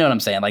you. But you know what I'm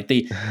saying? Like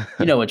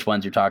which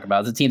ones you're talking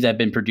about. It's the teams that have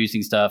been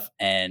producing stuff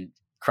and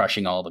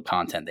crushing all the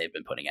content they've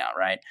been putting out,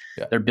 right?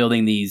 Yeah. They're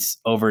building these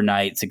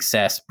overnight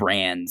success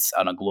brands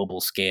on a global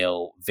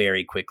scale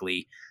very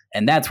quickly.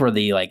 And that's where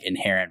the like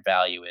inherent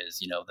value is,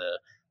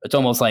 it's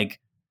almost like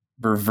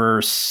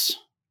reverse,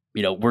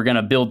 we're going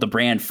to build the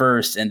brand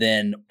first. And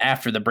then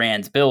after the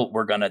brand's built,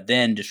 we're going to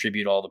then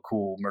distribute all the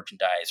cool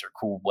merchandise or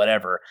cool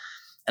whatever.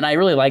 And I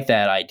really like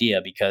that idea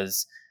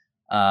because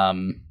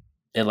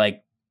it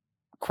like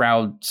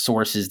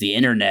crowdsources the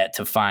internet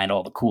to find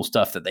all the cool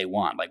stuff that they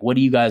want. Like, what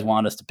do you guys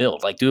want us to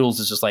build? Like Doodles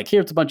is just like,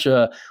 here's a bunch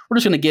of, we're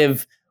just going to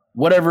give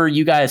whatever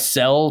you guys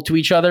sell to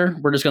each other.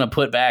 We're just going to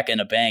put back in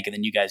a bank and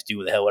then you guys do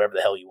whatever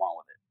the hell you want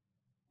with it.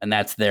 And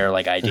that's their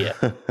like idea.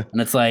 And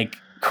it's like,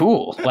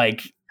 cool.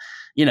 Like,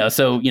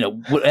 so,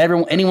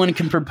 anyone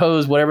can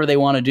propose whatever they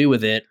want to do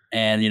with it.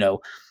 And,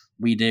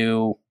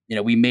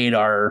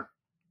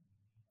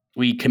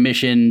 we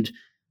commissioned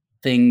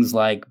things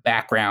like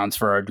backgrounds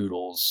for our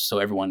doodles. So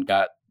everyone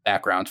got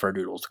backgrounds for our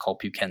doodles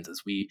called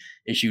Pukenzas. We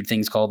issued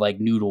things called like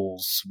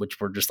noodles,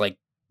 which were just like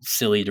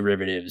silly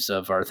derivatives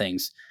of our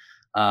things.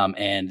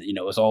 And,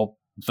 it was all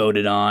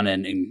voted on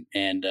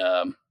and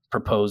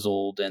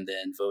proposed and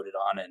then voted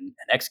on and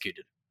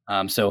executed.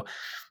 So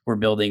we're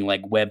building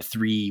like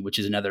Web3, which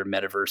is another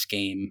metaverse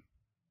game,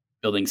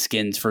 building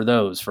skins for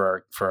those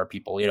for our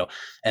people,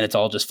 and it's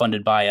all just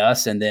funded by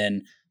us. And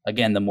then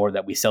again, the more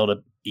that we sell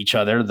to each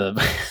other,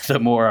 the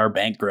more our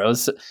bank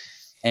grows.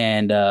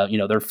 And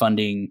they're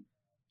funding.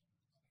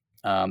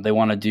 They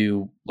want to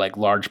do like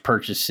large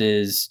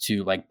purchases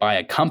to like buy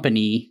a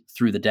company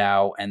through the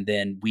DAO, and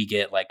then we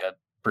get like a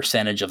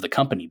percentage of the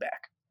company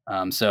back.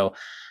 So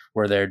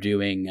where they're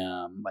doing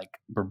like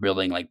we're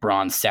building like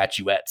bronze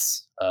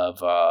statuettes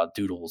of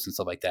doodles and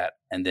stuff like that,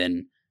 and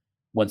then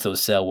once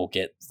those sell, we'll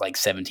get like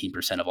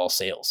 17% of all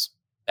sales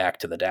back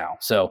to the DAO.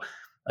 So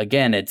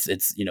again, it's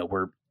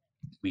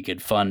we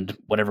could fund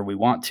whatever we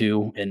want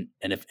to, and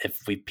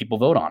if people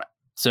vote on it.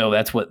 So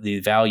that's what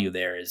the value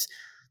there is.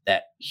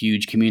 That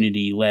huge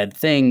community-led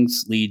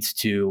things leads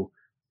to,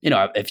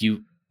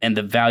 and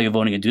the value of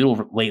owning a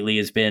doodle lately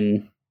has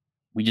been,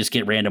 we just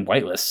get random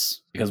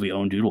whitelists because we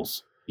own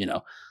doodles.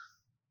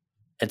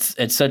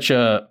 It's such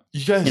a,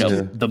 you guys,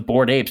 the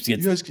Bored Apes. You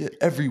guys get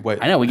every whitelist.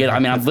 I know we get. I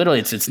mean, I'm literally,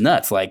 it's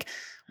nuts. Like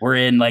we're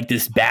in like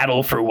this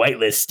battle for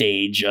whitelist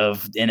stage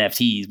of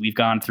NFTs. We've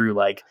gone through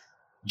like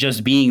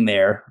just being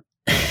there,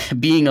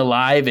 being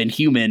alive and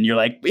human. You're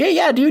like,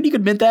 yeah, dude, you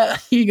could mint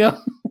that. Here you go.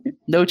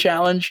 No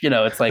challenge,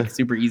 it's like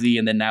super easy.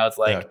 And then now it's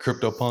like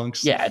crypto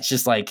punks. Yeah. It's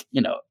just like,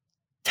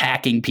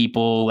 tacking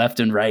people left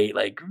and right.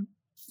 Like,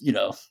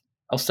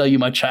 I'll sell you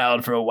my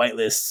child for a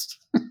whitelist.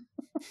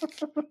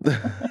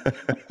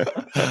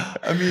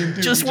 I mean,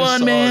 dude, just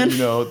one, man.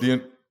 Well,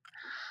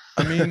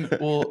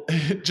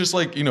 just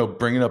like,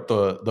 bringing up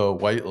the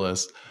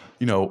whitelist,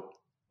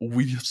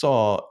 we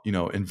saw,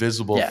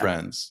 Invisible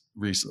Friends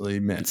recently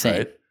mint, Insane.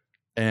 right?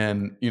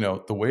 And,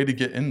 the way to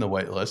get in the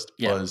whitelist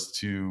was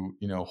to,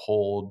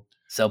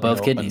 sell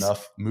both kidneys,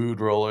 enough mood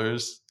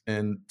rollers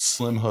and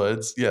slim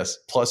hoods. Yes.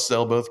 Plus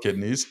sell both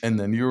kidneys. And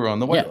then you were on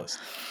the whitelist.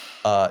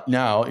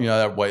 Now,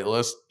 that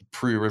whitelist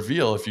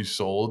pre-reveal, if you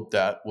sold,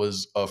 that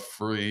was a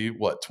free,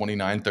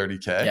 29,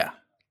 30K. Yeah.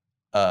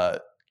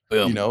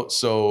 Boom.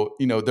 So,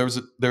 there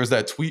was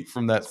that tweet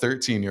from that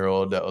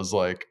 13-year-old that was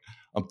like,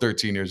 I'm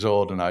 13 years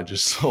old and I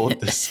just sold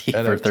this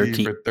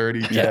NFT for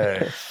 30K.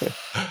 Yeah.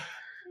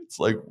 It's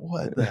like,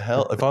 what the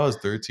hell? If I was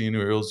 13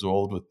 years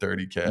old with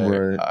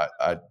 30K, right.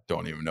 I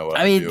don't even know what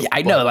I mean,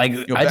 I know, like,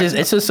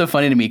 it's just so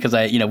funny to me because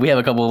we have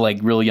a couple of like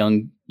real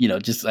young,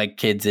 just like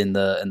kids in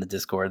the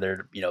Discord.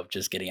 They're,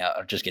 just getting out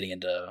or just getting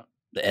into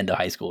the end of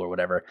high school or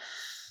whatever.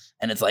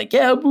 And it's like,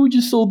 yeah, we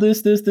just sold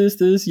this. They've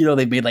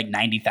made like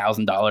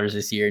 $90,000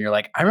 this year. And you're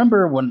like, I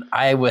remember when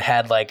I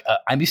had like,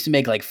 I used to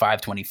make like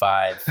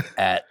 $525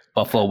 at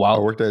Buffalo Wild.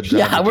 I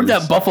worked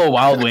at Buffalo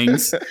Wild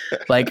Wings,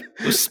 like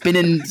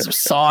spinning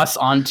sauce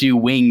onto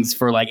wings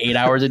for like 8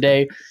 hours a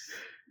day.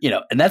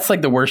 And that's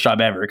like the worst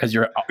job ever because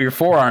your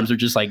forearms are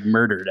just like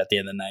murdered at the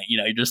end of the night.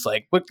 You're just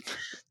like, what?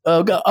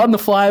 On the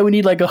fly, we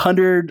need like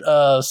 100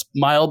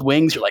 mild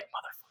wings. You're like,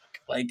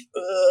 like,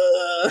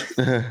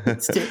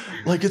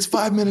 like it's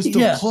 5 minutes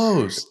to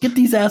close. Get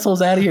these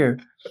assholes out of here.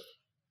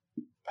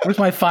 Where's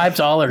my $5?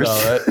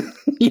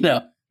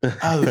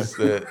 I was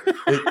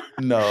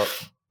no,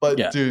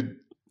 but dude,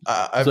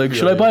 I like,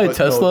 should I buy a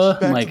Tesla?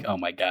 I'm like, oh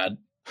my god,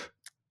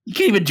 you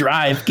can't even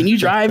drive. Can you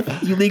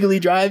drive? You legally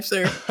drive,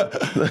 sir?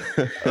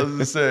 I was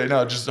gonna say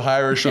no, just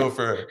hire a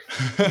chauffeur.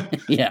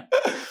 Yeah.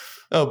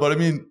 No, but I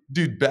mean,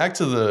 dude, back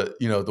to the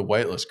the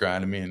whitelist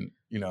grind. I mean,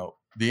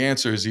 the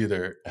answer is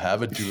either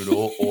have a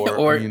doodle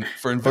or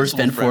for Invisible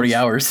spend 40 Friends,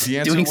 hours the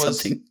answer doing was,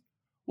 something.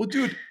 Well,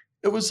 dude,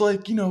 it was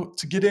like,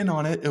 to get in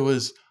on it, it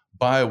was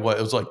buy it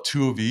was like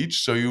 2 of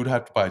each. So you would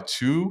have to buy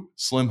 2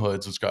 slim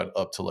hoods, which got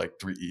up to like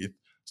 3 ETH,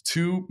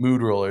 2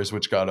 mood rollers,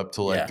 which got up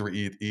to like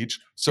 3 ETH each.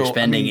 So you're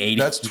spending 80.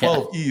 That's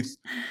 12 ETH.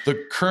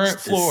 The current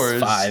floor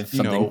is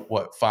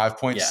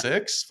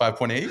 5.6,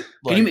 5.8?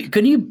 Like,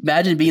 can you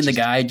imagine being the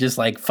guy just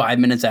like 5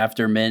 minutes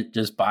after mint,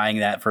 just buying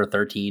that for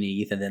 13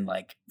 ETH and then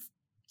like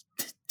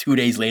 2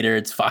 days later,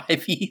 it's 5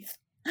 ETH.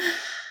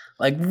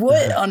 Like,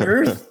 what on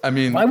earth? I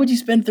mean, why would you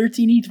spend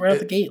 13 ETH right out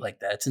the gate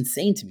like that? It's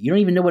insane to me. You don't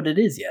even know what it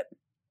is yet.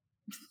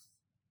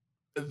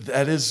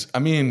 That is, I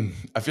mean,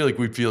 I feel like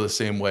we'd feel the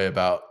same way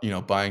about,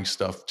 buying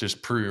stuff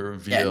just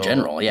pre-reveal. Yeah, in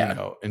general,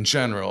 in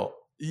general.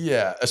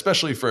 Yeah,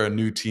 especially for a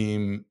new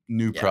team,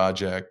 new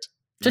project.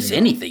 Just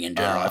anything in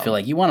general. I feel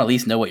like you want to at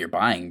least know what you're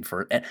buying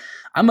for.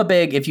 I'm a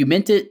big, if you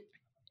mint it,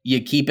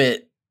 you keep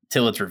it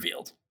till it's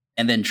revealed.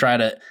 And then try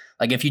to,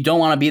 like, if you don't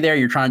want to be there,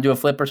 you're trying to do a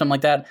flip or something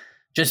like that,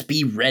 just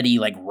be ready,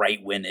 like, right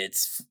when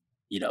it's,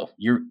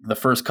 you're the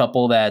first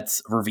couple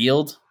that's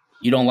revealed.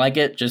 You don't like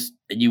it,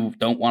 you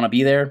don't want to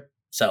be there,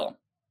 sell them.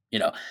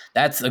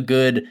 That's a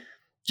good,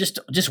 just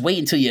wait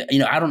until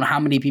I don't know how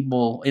many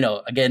people,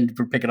 again,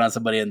 for picking on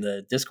somebody in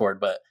the Discord,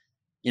 but,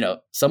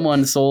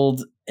 someone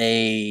sold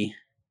a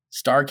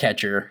star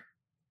catcher.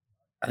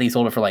 I think he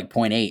sold it for like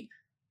 0.8,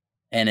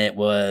 and it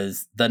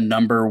was the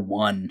number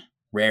one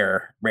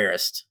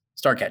rarest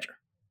star catcher.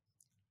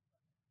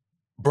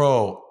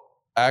 Bro,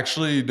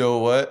 actually, you know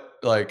what?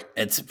 Like,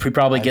 we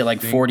probably get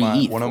like 40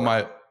 ETH.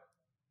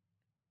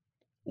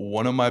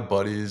 One of my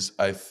buddies,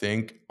 I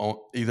think,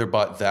 either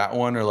bought that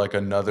one or like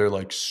another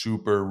like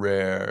super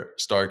rare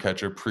star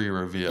catcher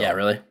pre-reveal. Yeah,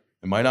 really?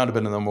 It might not have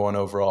been the number one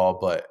overall,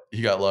 but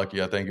he got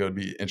lucky. I think it would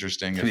be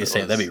interesting.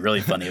 That'd be really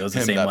funny. It was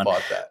the same one.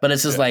 That. But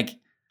it's just like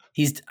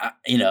he's,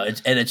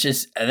 it's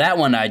just that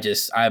one.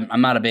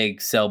 I'm not a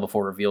big sell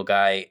before reveal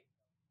guy.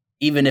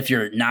 Even if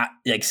you're not,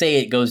 like,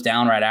 say it goes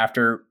down right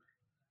after,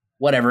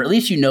 whatever. At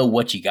least you know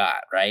what you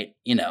got, right?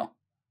 You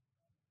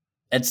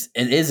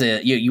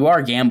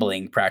are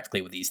gambling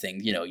practically with these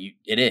things.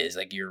 It is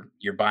like you're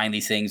buying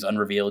these things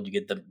unrevealed. You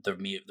get the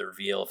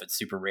reveal. If it's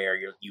super rare,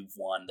 you've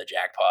won the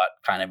jackpot,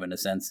 kind of, in a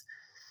sense.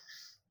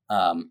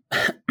 But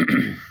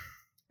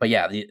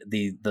yeah,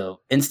 the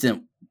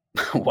instant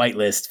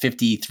whitelist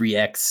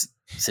 53x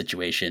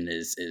situation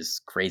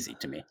is crazy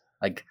to me.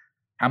 Like,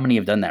 how many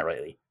have done that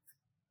lately?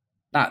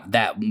 Not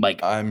that, like,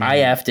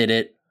 IF did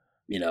it.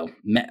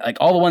 Like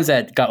all the ones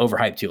that got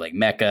overhyped too, like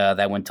Mecca,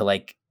 that went to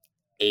like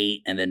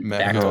 8 and then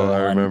back to 1.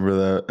 I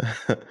remember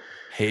that.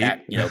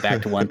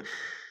 Back to 1.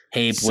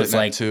 Hape was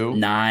like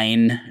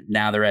 9.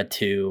 Now they're at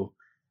 2.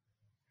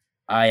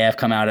 IF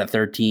come out at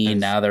 13.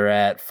 Now they're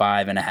at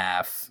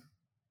 5.5.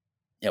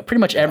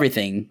 Pretty much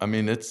everything.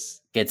 It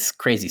gets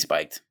crazy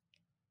spiked.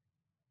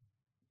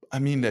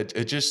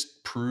 It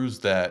just proves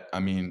that,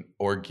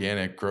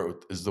 organic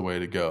growth is the way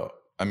to go.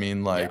 I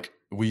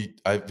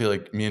feel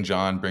like me and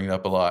John bring it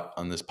up a lot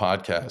on this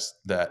podcast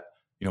that,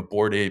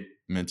 Bored Ape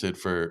minted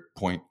for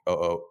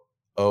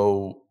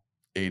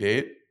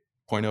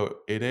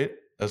 0.088.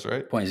 That's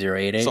right.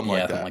 0.088. Something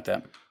like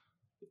that.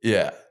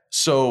 Yeah.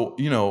 So,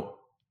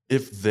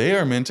 if they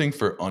are minting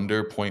for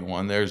under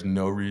 0.1, there's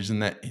no reason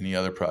that any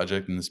other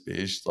project in the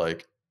space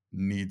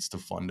needs to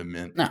fund a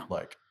mint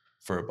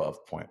for above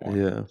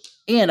 0.1.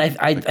 Yeah. And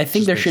I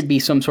think there should be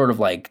some sort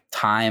of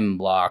time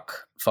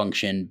block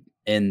function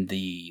in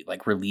the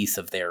release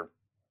of their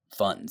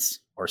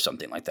funds or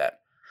something like that.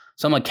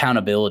 Some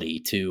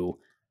accountability to,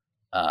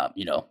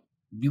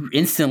 you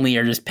instantly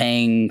are just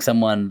paying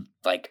someone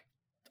 $1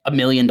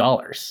 million,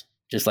 just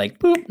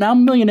boop, now I'm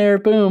a millionaire,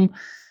 boom.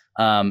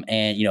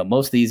 And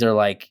most of these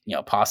are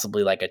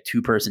possibly a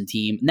 2-person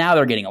team. Now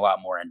they're getting a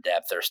lot more in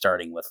depth. They're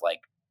starting with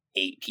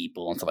 8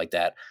 people and stuff like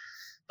that.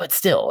 But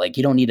still,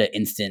 you don't need an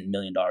instant $1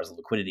 million of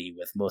liquidity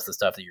with most of the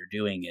stuff that you're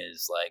doing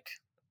is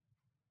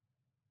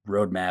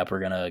roadmap.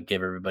 We're going to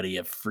give everybody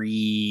a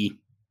free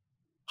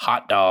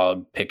hot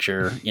dog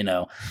picture,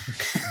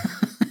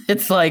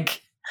 It's play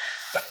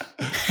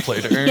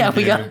to earn. Yeah,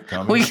 we got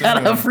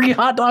a free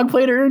hot dog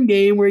play to earn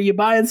game where you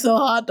buy and sell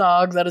hot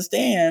dogs at a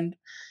stand.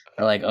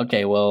 They're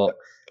okay, well,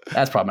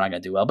 that's probably not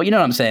going to do well. But you know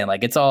what I'm saying?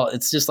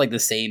 It's just the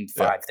same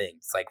 5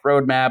 things.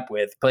 Roadmap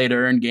with play to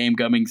earn game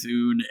coming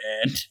soon.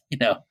 And,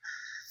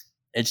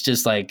 it's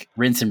just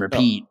rinse and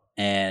repeat.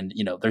 And,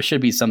 there should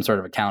be some sort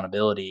of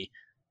accountability,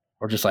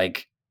 or just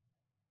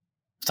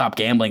stop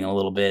gambling a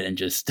little bit and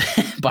just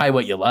buy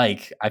what you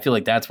like. I feel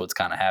like that's what's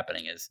kind of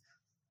happening is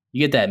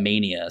you get that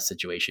mania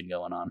situation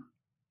going on.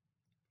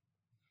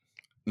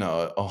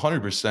 No,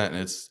 100%.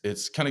 And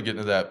it's kind of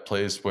getting to that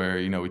place where,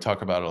 we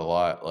talk about it a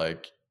lot. I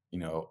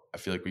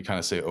feel like we kind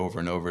of say over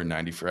and over,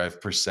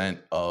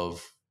 95%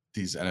 of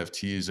these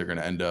NFTs are going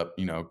to end up,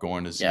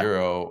 going to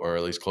zero or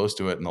at least close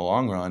to it in the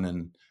long run.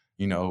 And,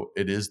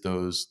 it is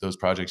those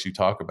projects you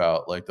talk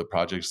about, the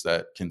projects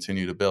that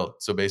continue to build.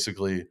 So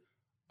basically,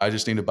 I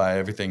just need to buy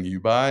everything you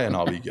buy and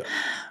I'll be good.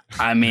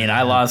 I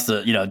lost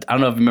I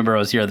don't know if you remember I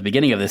was here at the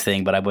beginning of this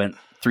thing, but I went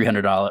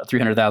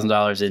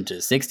 $300,000 into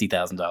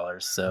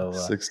 $60,000. So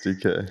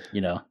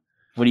 $60K.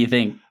 What do you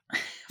think?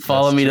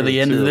 Follow me to the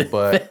end of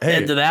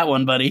end of that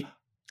one, buddy.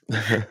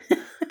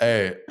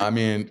 Hey,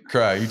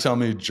 Crier, you tell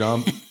me to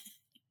jump,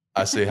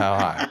 I say how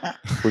high.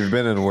 We've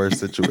been in worse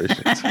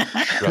situations.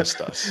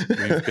 Trust us.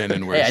 We've been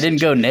in worse. Hey, I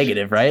didn't go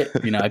negative, right?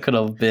 I could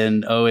have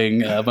been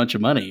owing a bunch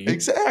of money.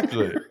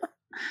 Exactly.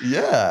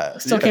 Yeah.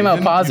 Still came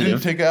out positive. You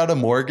didn't take out a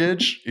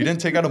mortgage. You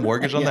didn't take out a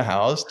mortgage on the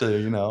house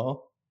to,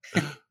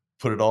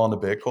 put it all into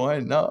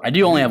Bitcoin. No. I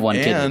do only have one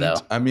kid, though.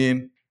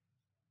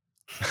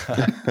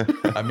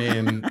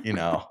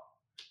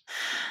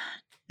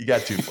 You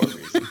got 2 for a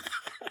reason.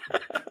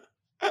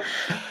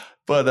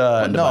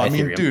 But no,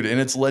 dude, and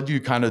it's led you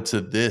kind of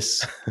to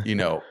this,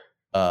 to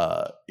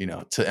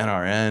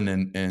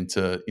NRN and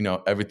to,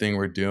 everything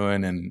we're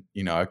doing. And,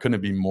 I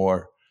couldn't be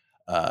more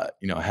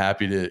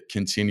happy to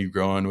continue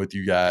growing with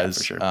you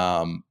guys. Yeah,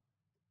 for sure.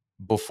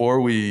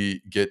 Before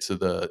we get to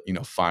the,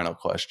 final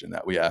question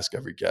that we ask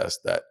every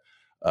guest that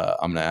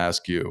I'm going to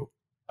ask you,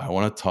 I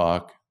want to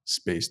talk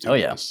space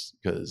doodles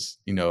because,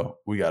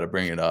 we got to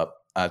bring it up.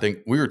 I think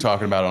we were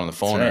talking about it on the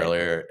phone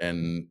earlier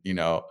and,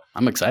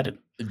 I'm excited.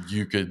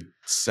 You could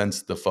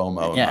sense the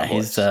FOMO. Yeah,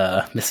 he's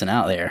missing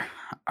out there.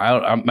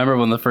 I remember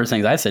one of the first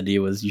things I said to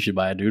you was you should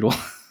buy a doodle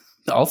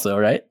also,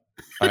 right?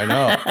 I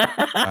know.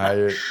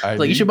 I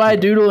you should buy a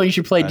doodle and you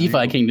should play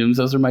DeFi Kingdoms.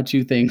 Those are my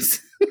 2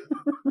 things.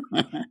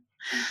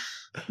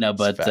 No,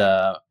 but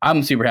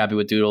I'm super happy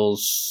with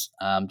doodles.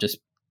 I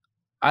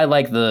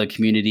like the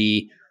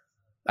community.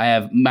 I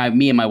have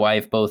me and my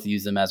wife both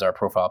use them as our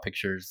profile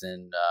pictures,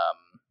 and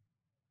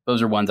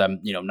those are ones I'm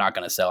not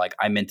going to sell.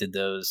 I minted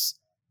those,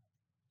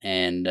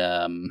 and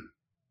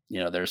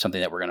there's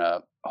something that we're going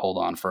to hold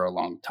on for a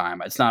long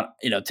time. It's not,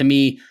 to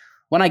me,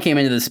 when I came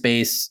into the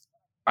space,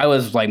 I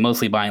was like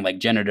mostly buying like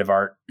generative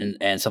art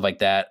and stuff like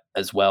that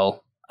as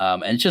well.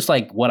 And it's just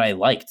like what I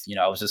liked,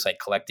 I was just like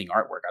collecting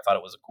artwork. I thought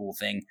it was a cool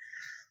thing.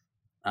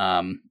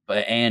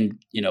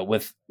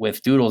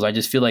 With doodles, I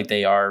just feel like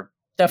they are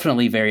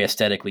definitely very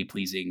aesthetically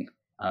pleasing,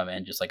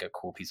 and just like a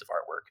cool piece of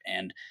artwork.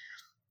 And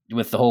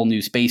with the whole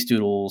new space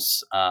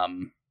doodles,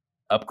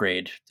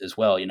 upgrade as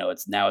well,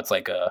 it's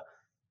like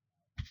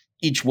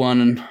each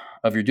one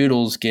of your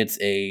doodles gets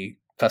a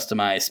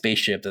customized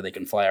spaceship that they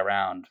can fly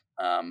around,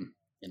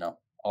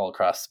 all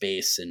across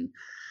space, and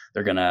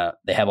they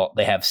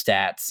have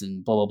stats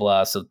and blah blah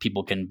blah, so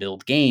people can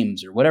build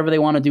games or whatever they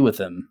want to do with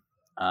them.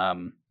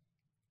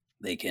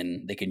 They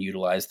can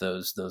utilize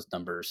those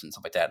numbers and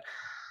stuff like that.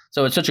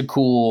 So it's such a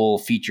cool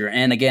feature.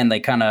 And again, they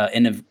kind of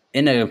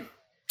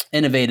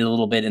innovated a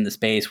little bit in the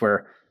space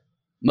where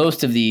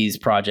most of these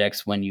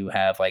projects, when you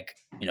have like,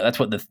 that's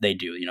what they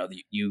do.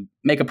 You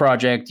make a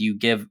project, you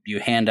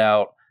hand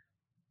out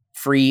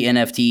free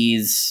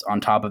NFTs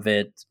on top of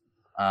it.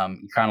 You're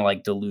kind of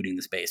like diluting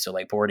the space. So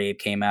like Bored Ape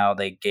came out,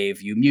 they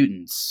gave you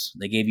mutants,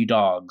 they gave you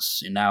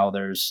dogs, and now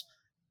there's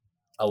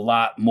a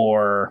lot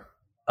more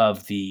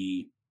of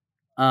the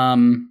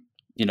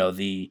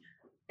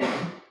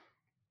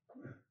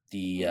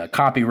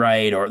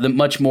copyright or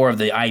much more of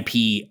the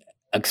IP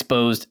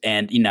exposed,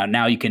 and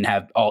now you can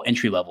have all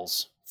entry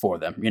levels for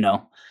them,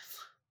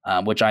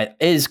 which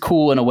is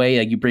cool in a way.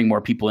 Like you bring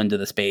more people into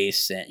the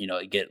space, and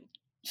you get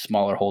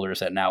smaller holders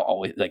that now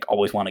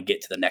always want to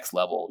get to the next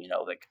level.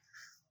 Like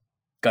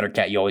Gutter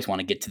Cat, you always want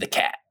to get to the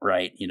cat,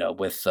 right?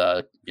 With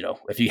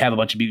if you have a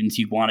bunch of mutants,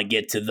 you want to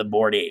get to the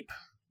Bored Ape.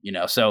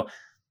 So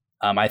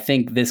I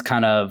think this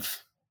kind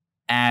of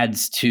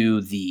adds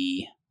to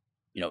the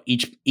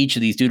each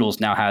of these doodles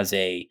now has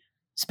a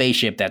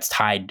spaceship that's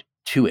tied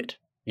to it.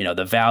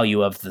 The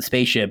value of the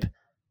spaceship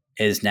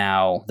is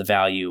now the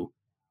value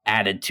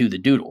added to the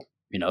doodle.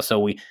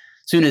 So as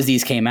soon as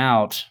these came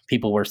out,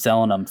 people were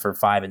selling them for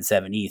 5 and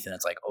 7 ETH, and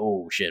it's like,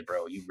 oh shit,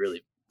 bro, you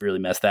really really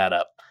messed that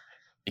up,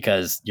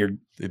 because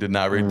they did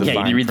not read the you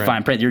didn't read the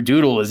fine print. Your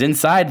doodle is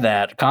inside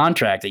that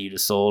contract that you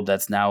just sold.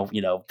 That's now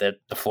that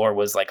the floor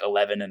was like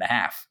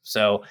 11.5.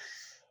 So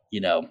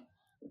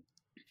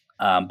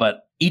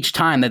but each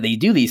time that they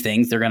do these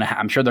things,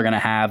 I'm sure they're gonna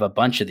have a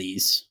bunch of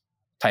these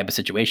type of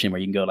situation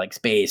where you can go like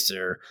space,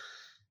 or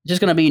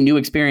just gonna be new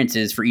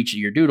experiences for each of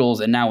your doodles.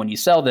 And now when you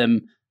sell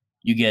them,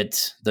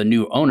 the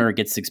new owner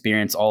gets to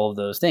experience all of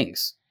those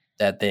things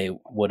that they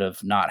would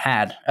have not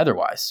had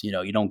otherwise.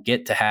 You don't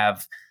get to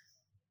have,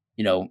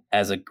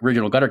 as a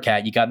original Gutter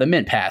Cat, you got the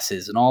mint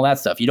passes and all that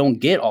stuff. You don't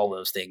get all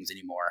those things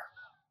anymore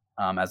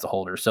as a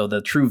holder. So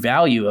the true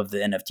value of the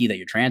NFT that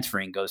you're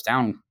transferring goes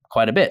down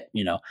quite a bit.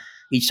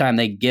 Each time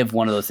they give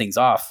one of those things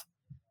off,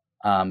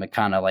 it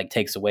kind of like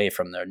takes away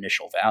from their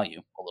initial value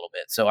a little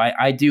bit. So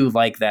I do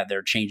like that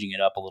they're changing it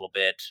up a little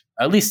bit.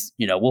 At least,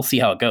 we'll see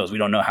how it goes. We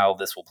don't know how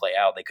this will play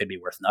out. They could be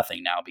worth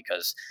nothing now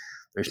because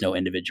there's no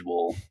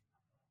individual,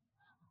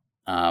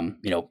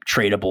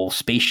 tradable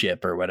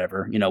spaceship or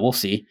whatever. We'll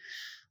see.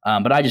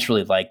 But I just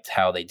really liked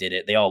how they did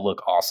it. They all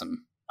look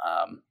awesome.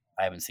 I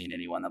haven't seen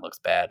anyone that looks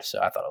bad, so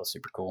I thought it was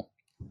super cool.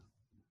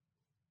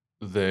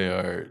 They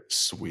are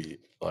sweet.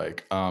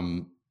 Like,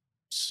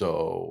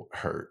 so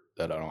hurt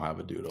that I don't have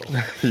a doodle.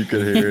 You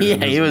could hear it.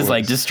 Yeah, he was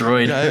like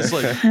destroyed. Yeah, it's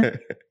like,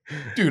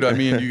 dude, I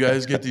mean, you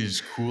guys get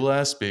these cool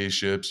ass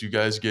spaceships. You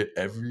guys get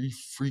every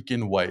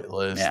freaking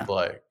whitelist. Yeah.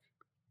 Like,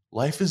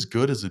 life is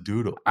good as a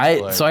doodle.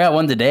 So I got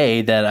one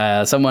today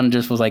that someone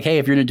just was like, hey,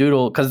 if you're in a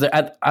doodle, because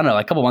I don't know,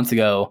 like a couple months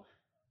ago,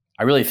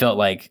 I really felt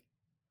like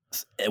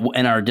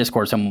in our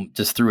Discord, someone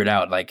just threw it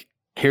out like,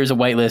 here's a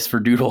whitelist for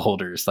doodle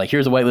holders. Like,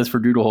 here's a whitelist for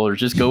doodle holders.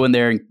 Just go in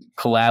there and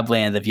collab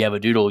land. If you have a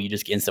doodle, you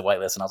just get instant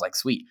whitelist. And I was like,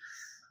 sweet.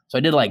 So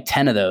I did like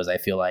 10 of those, I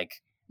feel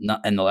like,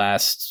 not in the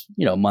last,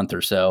 month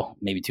or so,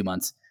 maybe 2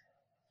 months.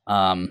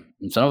 And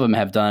some of them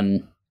have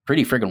done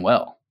pretty friggin'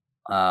 well.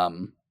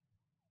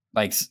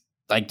 Like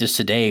just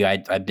today,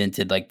 I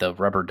minted like the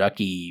rubber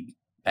ducky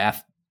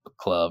bath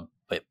club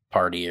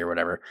party or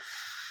whatever.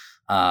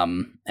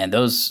 And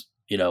those,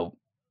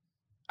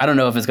 I don't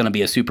know if it's going to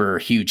be a super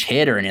huge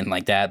hit or anything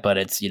like that, but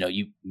it's,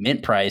 you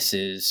mint price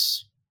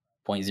is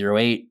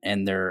 0.08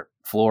 and their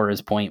floor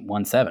is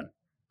 0.17.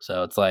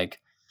 So it's like,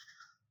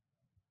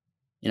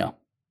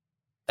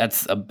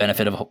 that's a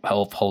benefit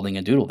of holding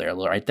a doodle there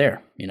right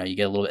there. You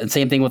get a little, and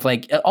same thing with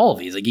like all of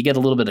these, like you get a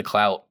little bit of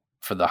clout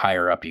for the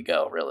higher up you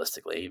go,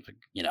 realistically.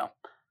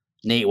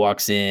 Nate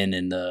walks in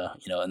and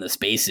in the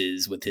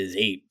spaces with his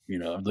ape,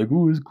 like,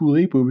 oh, there's a cool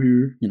ape over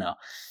here.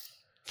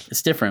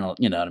 It's different.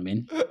 You know what I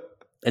mean?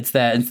 It's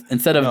that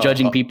instead of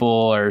judging people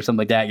or something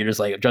like that, you're just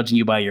like judging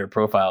you by your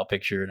profile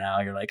picture. Now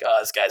you're like, oh,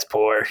 this guy's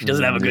poor. He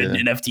doesn't have a good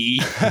NFT.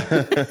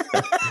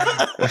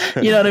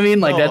 You know what I mean?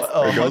 Like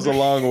it goes a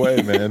long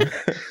way, man.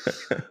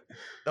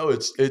 No,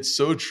 it's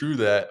so true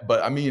that,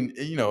 but I mean,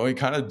 it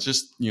kind of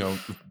just,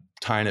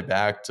 tying it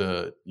back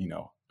to,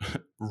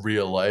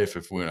 real life,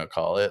 if we want to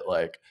call it,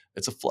 like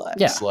it's a flex.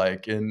 Yeah.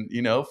 Like, and,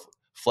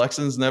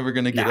 flexing's never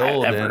going to get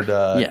old. Ever.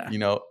 And, you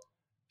know,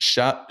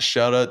 shout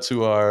out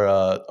to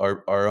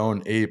our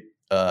own ape,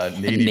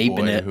 Nady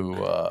boy, who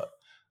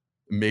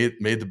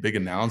made the big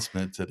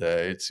announcement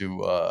today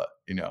to,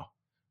 you know,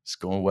 just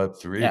going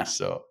Web3. Yeah.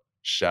 So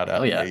shout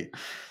out Nate.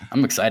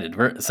 I'm excited.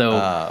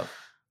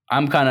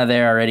 I'm kind of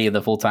there already,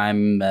 the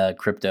full-time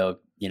crypto,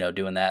 you know,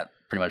 doing that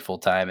pretty much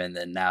full-time. And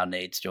then now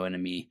Nate's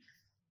joining me.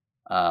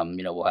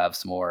 You know, we'll have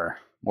some more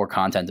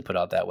content to put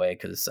out that way,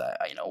 because,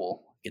 you know,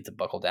 we'll get to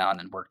buckle down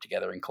and work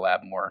together and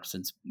collab more,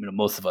 since, you know,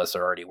 most of us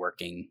are already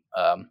working,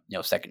 you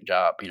know, second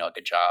job, you know, a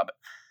good job.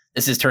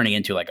 This is turning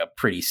into like a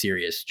pretty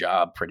serious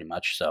job pretty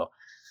much. So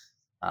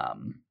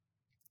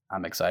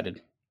I'm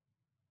excited.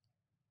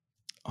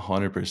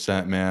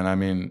 100%, man. I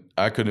mean,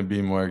 I couldn't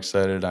be more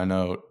excited. I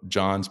know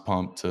John's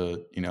pumped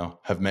to, you know,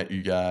 have met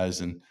you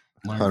guys and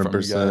learn 100%.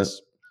 From you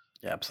guys.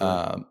 Yeah,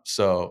 absolutely.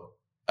 So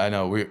I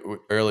know we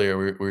earlier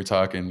we were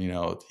talking, you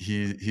know,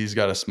 he's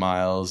got a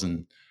Smiles,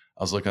 and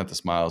I was looking at the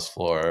Smiles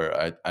floor.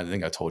 I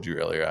think I told you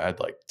earlier, I had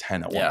like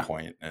 10 at one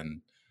point,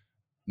 and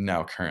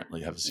now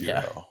currently have 0.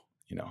 Yeah.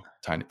 You know,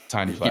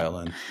 tiny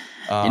violin.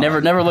 You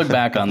never look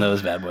back on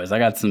those bad boys. I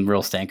got some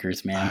real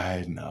stankers, man.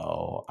 I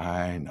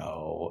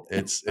know.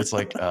 It's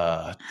like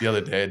the other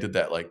day I did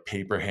that like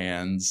paper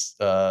hands,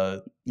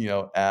 you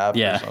know, app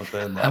or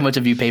something. Like, how much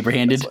have you paper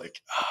handed?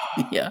 Like,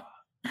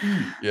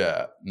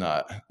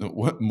 not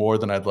more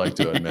than I'd like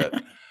to admit.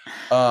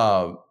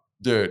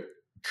 Dude,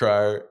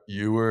 Crier,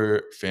 you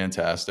were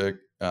fantastic.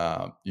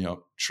 You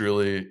know,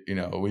 truly, you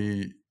know,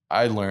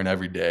 I learn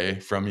every day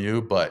from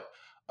you, but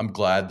I'm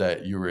glad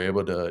that you were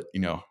able to, you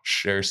know,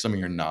 share some of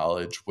your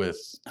knowledge with,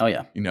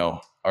 you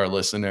know, our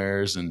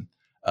listeners, and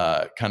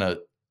kind of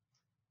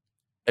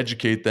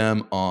educate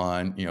them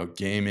on, you know,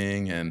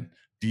 gaming and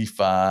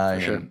DeFi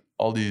and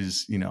all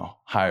these, you know,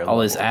 all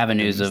these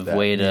avenues of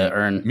way to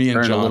earn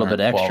a little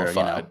bit extra. You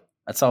know,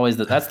 that's always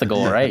that's the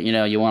goal, right? You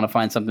know, you want to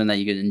find something that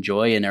you can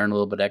enjoy and earn a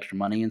little bit extra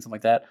money and something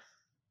like that.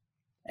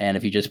 And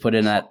if you just put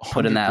in that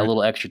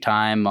little extra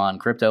time on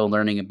crypto,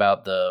 learning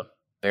about the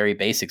very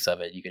basics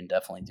of it, you can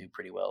definitely do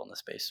pretty well in this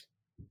space.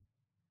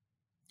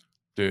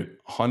 Dude,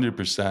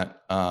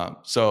 100%.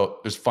 So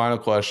there's final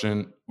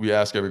question. We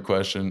ask every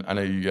question. I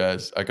know you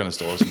guys, I kind of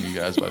stole this from you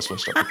guys, but I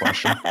switched up the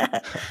question.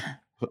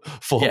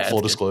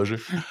 full disclosure.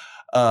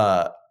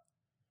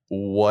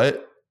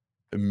 What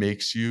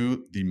makes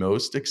you the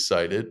most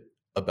excited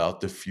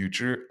about the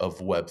future of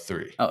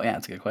Web3? Oh yeah,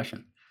 that's a good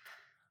question.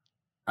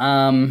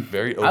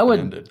 Very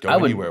open-ended. Go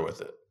anywhere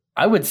with it.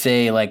 I would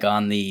say like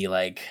on the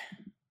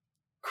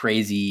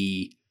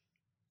crazy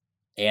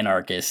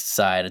anarchist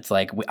side, it's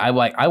like I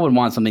would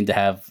want something to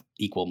have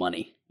equal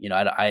money. You know,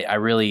 I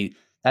really,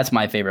 that's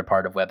my favorite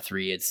part of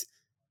Web3. It's,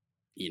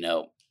 you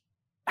know,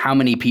 how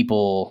many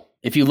people,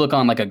 if you look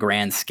on like a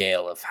grand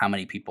scale of how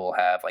many people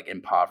have like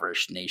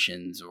impoverished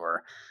nations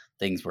or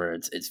things where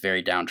it's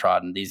very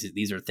downtrodden,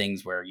 these are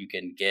things where you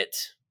can get,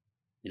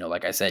 you know,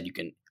 like I said, you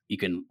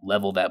can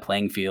level that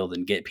playing field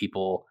and get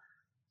people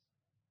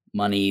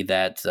money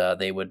that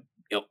they would,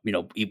 you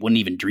know, wouldn't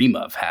even dream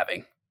of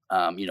having.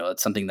 You know,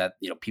 it's something that,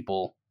 you know,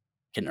 people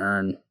can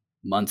earn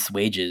month's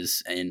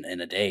wages in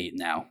a day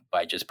now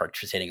by just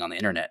participating on the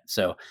internet.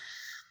 So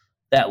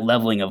that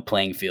leveling of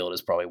playing field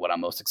is probably what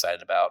I'm most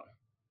excited about,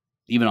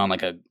 even on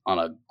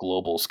a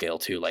global scale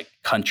too, like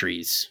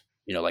countries,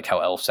 you know, like how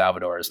El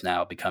Salvador is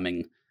now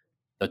becoming,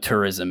 the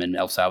tourism in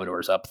El Salvador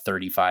is up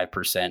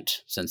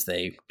 35% since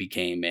they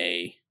became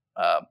a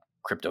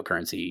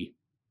cryptocurrency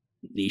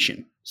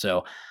nation.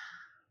 So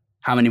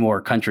how many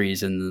more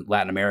countries in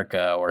Latin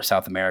America or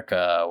South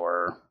America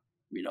or,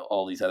 you know,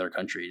 all these other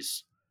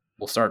countries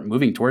will start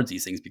moving towards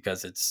these things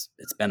because it's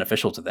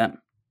beneficial to them,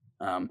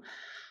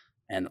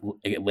 and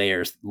it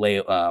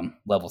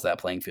levels that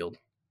playing field.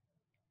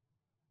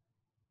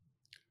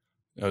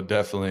 Oh,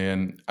 definitely.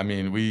 And I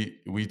mean,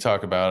 we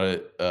talk about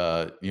it,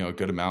 you know, a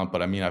good amount,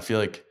 but I mean, I feel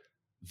like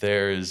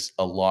there's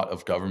a lot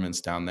of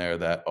governments down there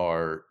that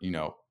are, you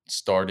know,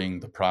 starting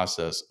the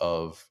process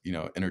of, you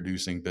know,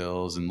 introducing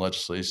bills and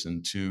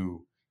legislation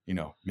to, you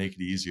know, make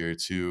it easier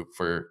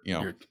for, you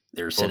know,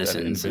 their citizens,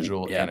 at an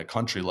individual and a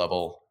country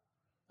level,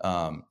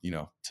 you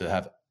know, to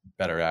have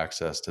better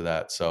access to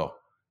that. So,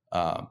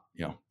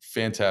 you know,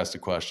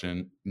 fantastic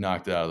question.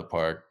 Knocked it out of the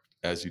park,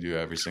 as you do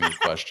every single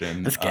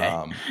question. This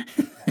guy.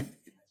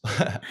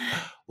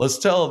 Let's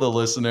tell the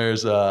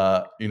listeners,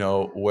 you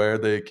know, where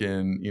they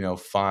can, you know,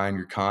 find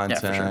your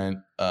content,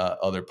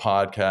 other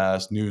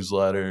podcasts,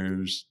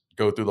 newsletters,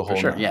 go through the whole.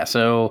 Sure. Yeah.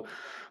 So,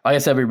 like I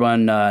said, we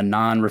run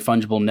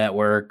Non-Refungible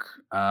Network.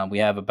 We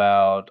have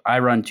I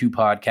run 2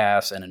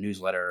 podcasts and a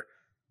newsletter.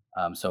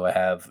 So I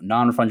have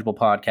Non-Refungible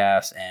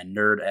Podcast and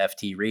Nerd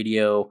FT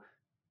Radio.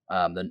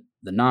 The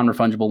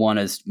Non-Refungible one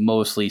is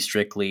mostly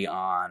strictly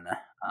on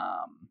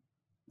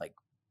like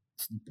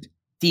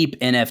deep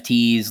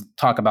NFTs,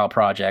 talk about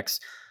projects.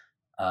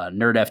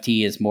 Nerd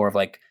FT is more of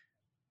like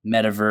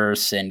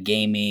metaverse and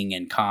gaming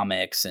and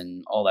comics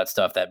and all that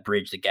stuff that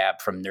bridge the gap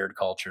from nerd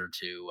culture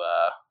to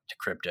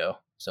crypto.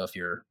 So if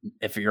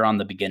you're on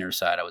the beginner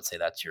side, I would say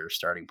that's your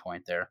starting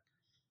point there.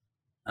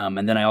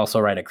 And then I also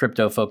write a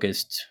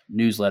crypto-focused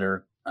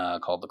newsletter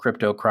called the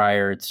Crypto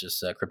Crier. It's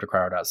just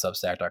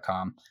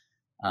cryptocrier.substack.com.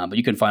 But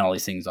you can find all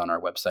these things on our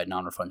website,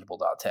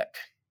 nonrefungible.tech.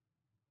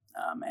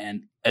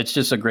 And it's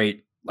just a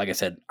great, like I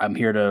said, I'm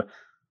here to.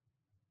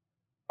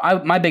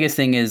 My biggest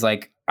thing is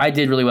like I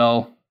did really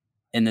well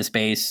in this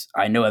space.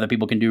 I know other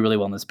people can do really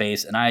well in this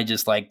space, and I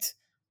just liked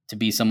to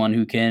be someone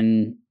who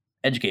can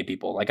educate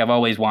people. Like I've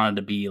always wanted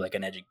to be like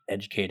an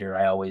educator.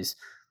 I always,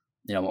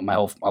 a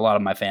lot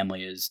of my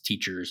family is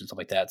teachers and stuff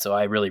like that. So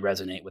I really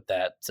resonate with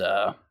that.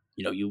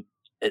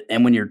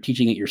 And when you're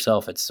teaching it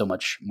yourself, it's so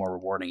much more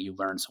rewarding. You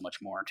learn so much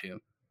more too.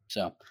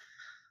 So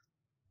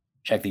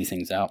check these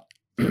things out.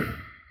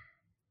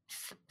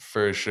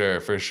 For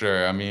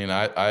sure. I mean,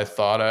 I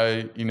thought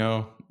I,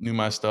 knew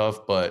my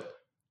stuff, but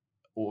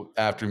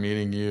after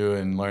meeting you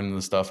and learning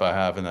the stuff I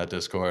have in that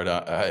Discord,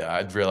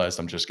 I realized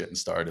I'm just getting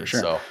started. Sure.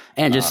 So,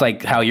 and just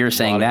like how you're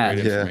saying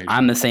that,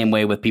 I'm the same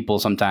way with people.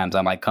 Sometimes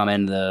I'm like, come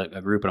into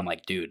a group and I'm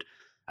like, dude,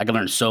 I can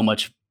learn so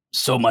much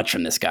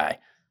from this guy.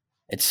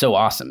 It's so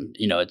awesome.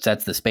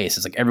 That's the space.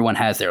 It's like everyone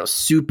has their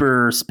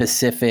super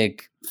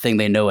specific thing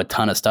they know a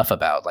ton of stuff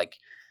about. Like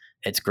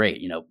it's great.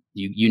 You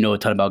know a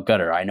ton about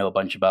Gutter. I know a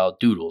bunch about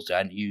Doodles.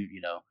 You're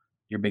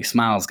a big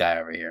Smiles guy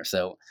over here.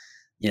 So,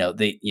 you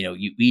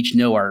each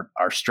know our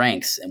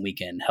strengths and we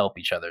can help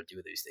each other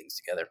do these things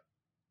together.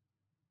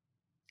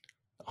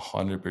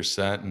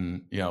 100%.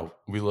 And,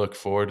 we look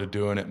forward to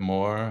doing it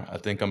more. I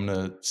think I'm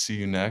going to see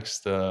you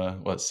next,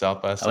 South by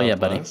Southwest. Oh yeah,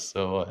 buddy.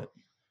 So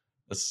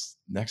that's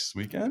next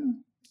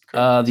weekend?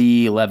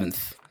 The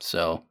 11th.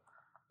 So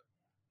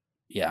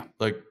yeah.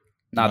 Like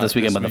not this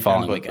weekend, but the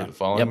following weekend. The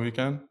following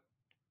weekend?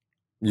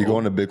 You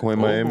going to Bitcoin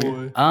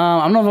Miami?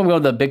 I don't know if I'm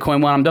going to the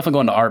Bitcoin one. I'm definitely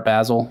going to Art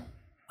Basel.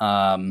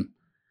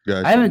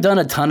 Gotcha. I haven't done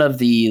a ton of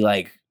the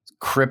like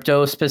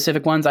crypto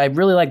specific ones. I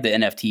really like the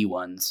NFT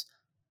ones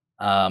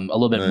a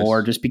little bit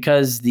more, just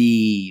because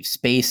the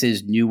space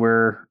is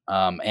newer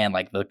and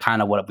like the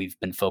kind of what we've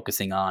been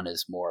focusing on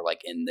is more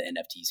like in the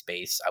NFT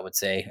space, I would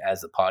say,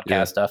 as the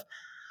podcast stuff.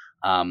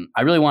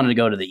 I really wanted to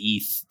go to the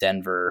ETH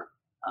Denver,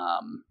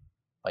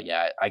 but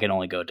yeah, I can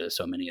only go to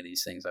so many of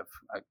these things. I've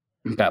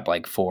got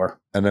like 4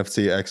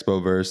 NFT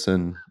Expoverse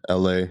in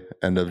LA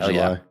end of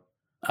July.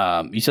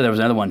 Yeah. You said there was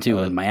another one too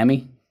in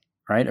Miami,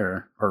 right?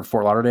 Or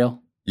Fort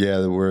Lauderdale? Yeah,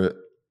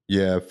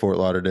 Fort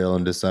Lauderdale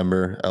in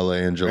December, LA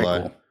in July.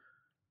 Cool.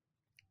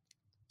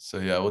 So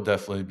yeah, we'll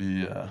definitely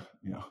be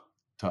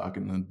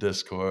talking in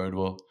Discord.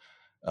 We'll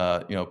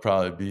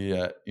probably be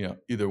at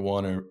either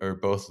one or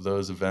both of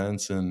those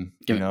events. And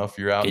if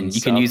you're out,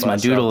 you can use my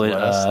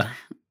doodle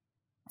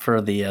for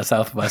the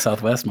South by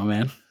Southwest, my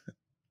man.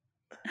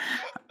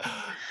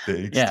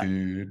 Thanks,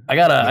 dude. I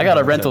got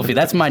a rental fee.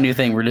 That's my new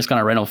thing. We're just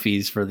gonna rental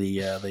fees for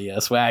the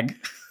swag.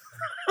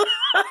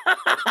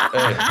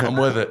 Hey, I'm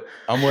with it.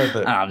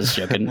 I'm just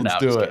joking. Let's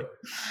do it.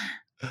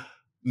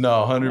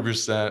 No,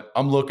 100%.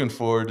 I'm looking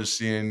forward to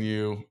seeing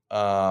you.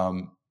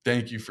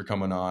 Thank you for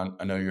coming on.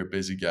 I know you're a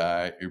busy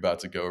guy. You're about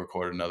to go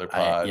record another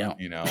pod. Once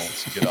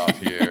you get off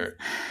here,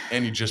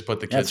 and you just put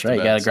the kids. That's right. To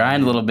bed. You got to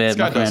grind a little bit. This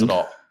guy does it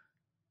all.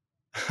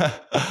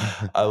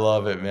 I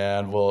love it,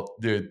 man. Well,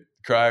 dude,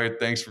 Crier,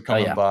 thanks for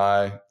coming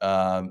by.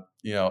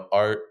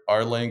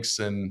 Our links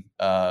and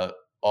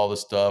all the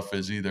stuff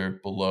is either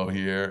below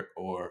here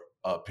or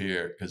up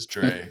here because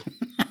Dre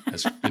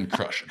has been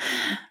crushing.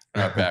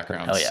 Our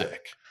background's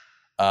sick.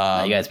 You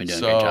guys been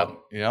doing a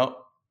great job.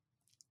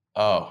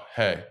 Oh,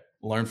 hey,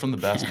 learn from the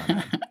best,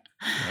 man.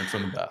 Learn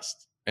from the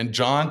best. And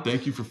John,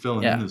 thank you for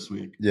filling in this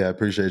week. Yeah,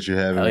 appreciate you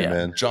having me,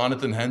 man.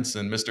 Jonathan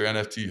Henson, Mr.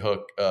 NFT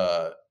Hook,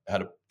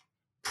 had a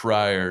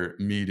prior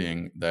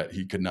meeting that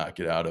he could not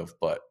get out of,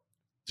 but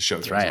the show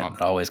goes on.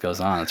 It always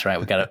goes on. That's right.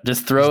 We got to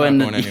just throw in.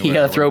 You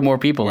got to throw more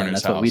people in.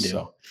 That's what we do.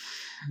 So.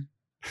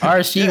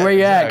 RSG, where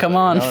you at? Come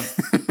on.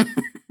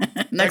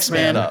 Next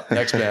man up.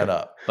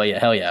 But yeah,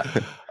 hell yeah.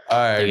 All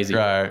right,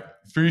 Crier.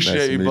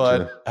 Appreciate you,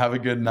 bud. Have a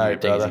good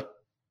night, brother.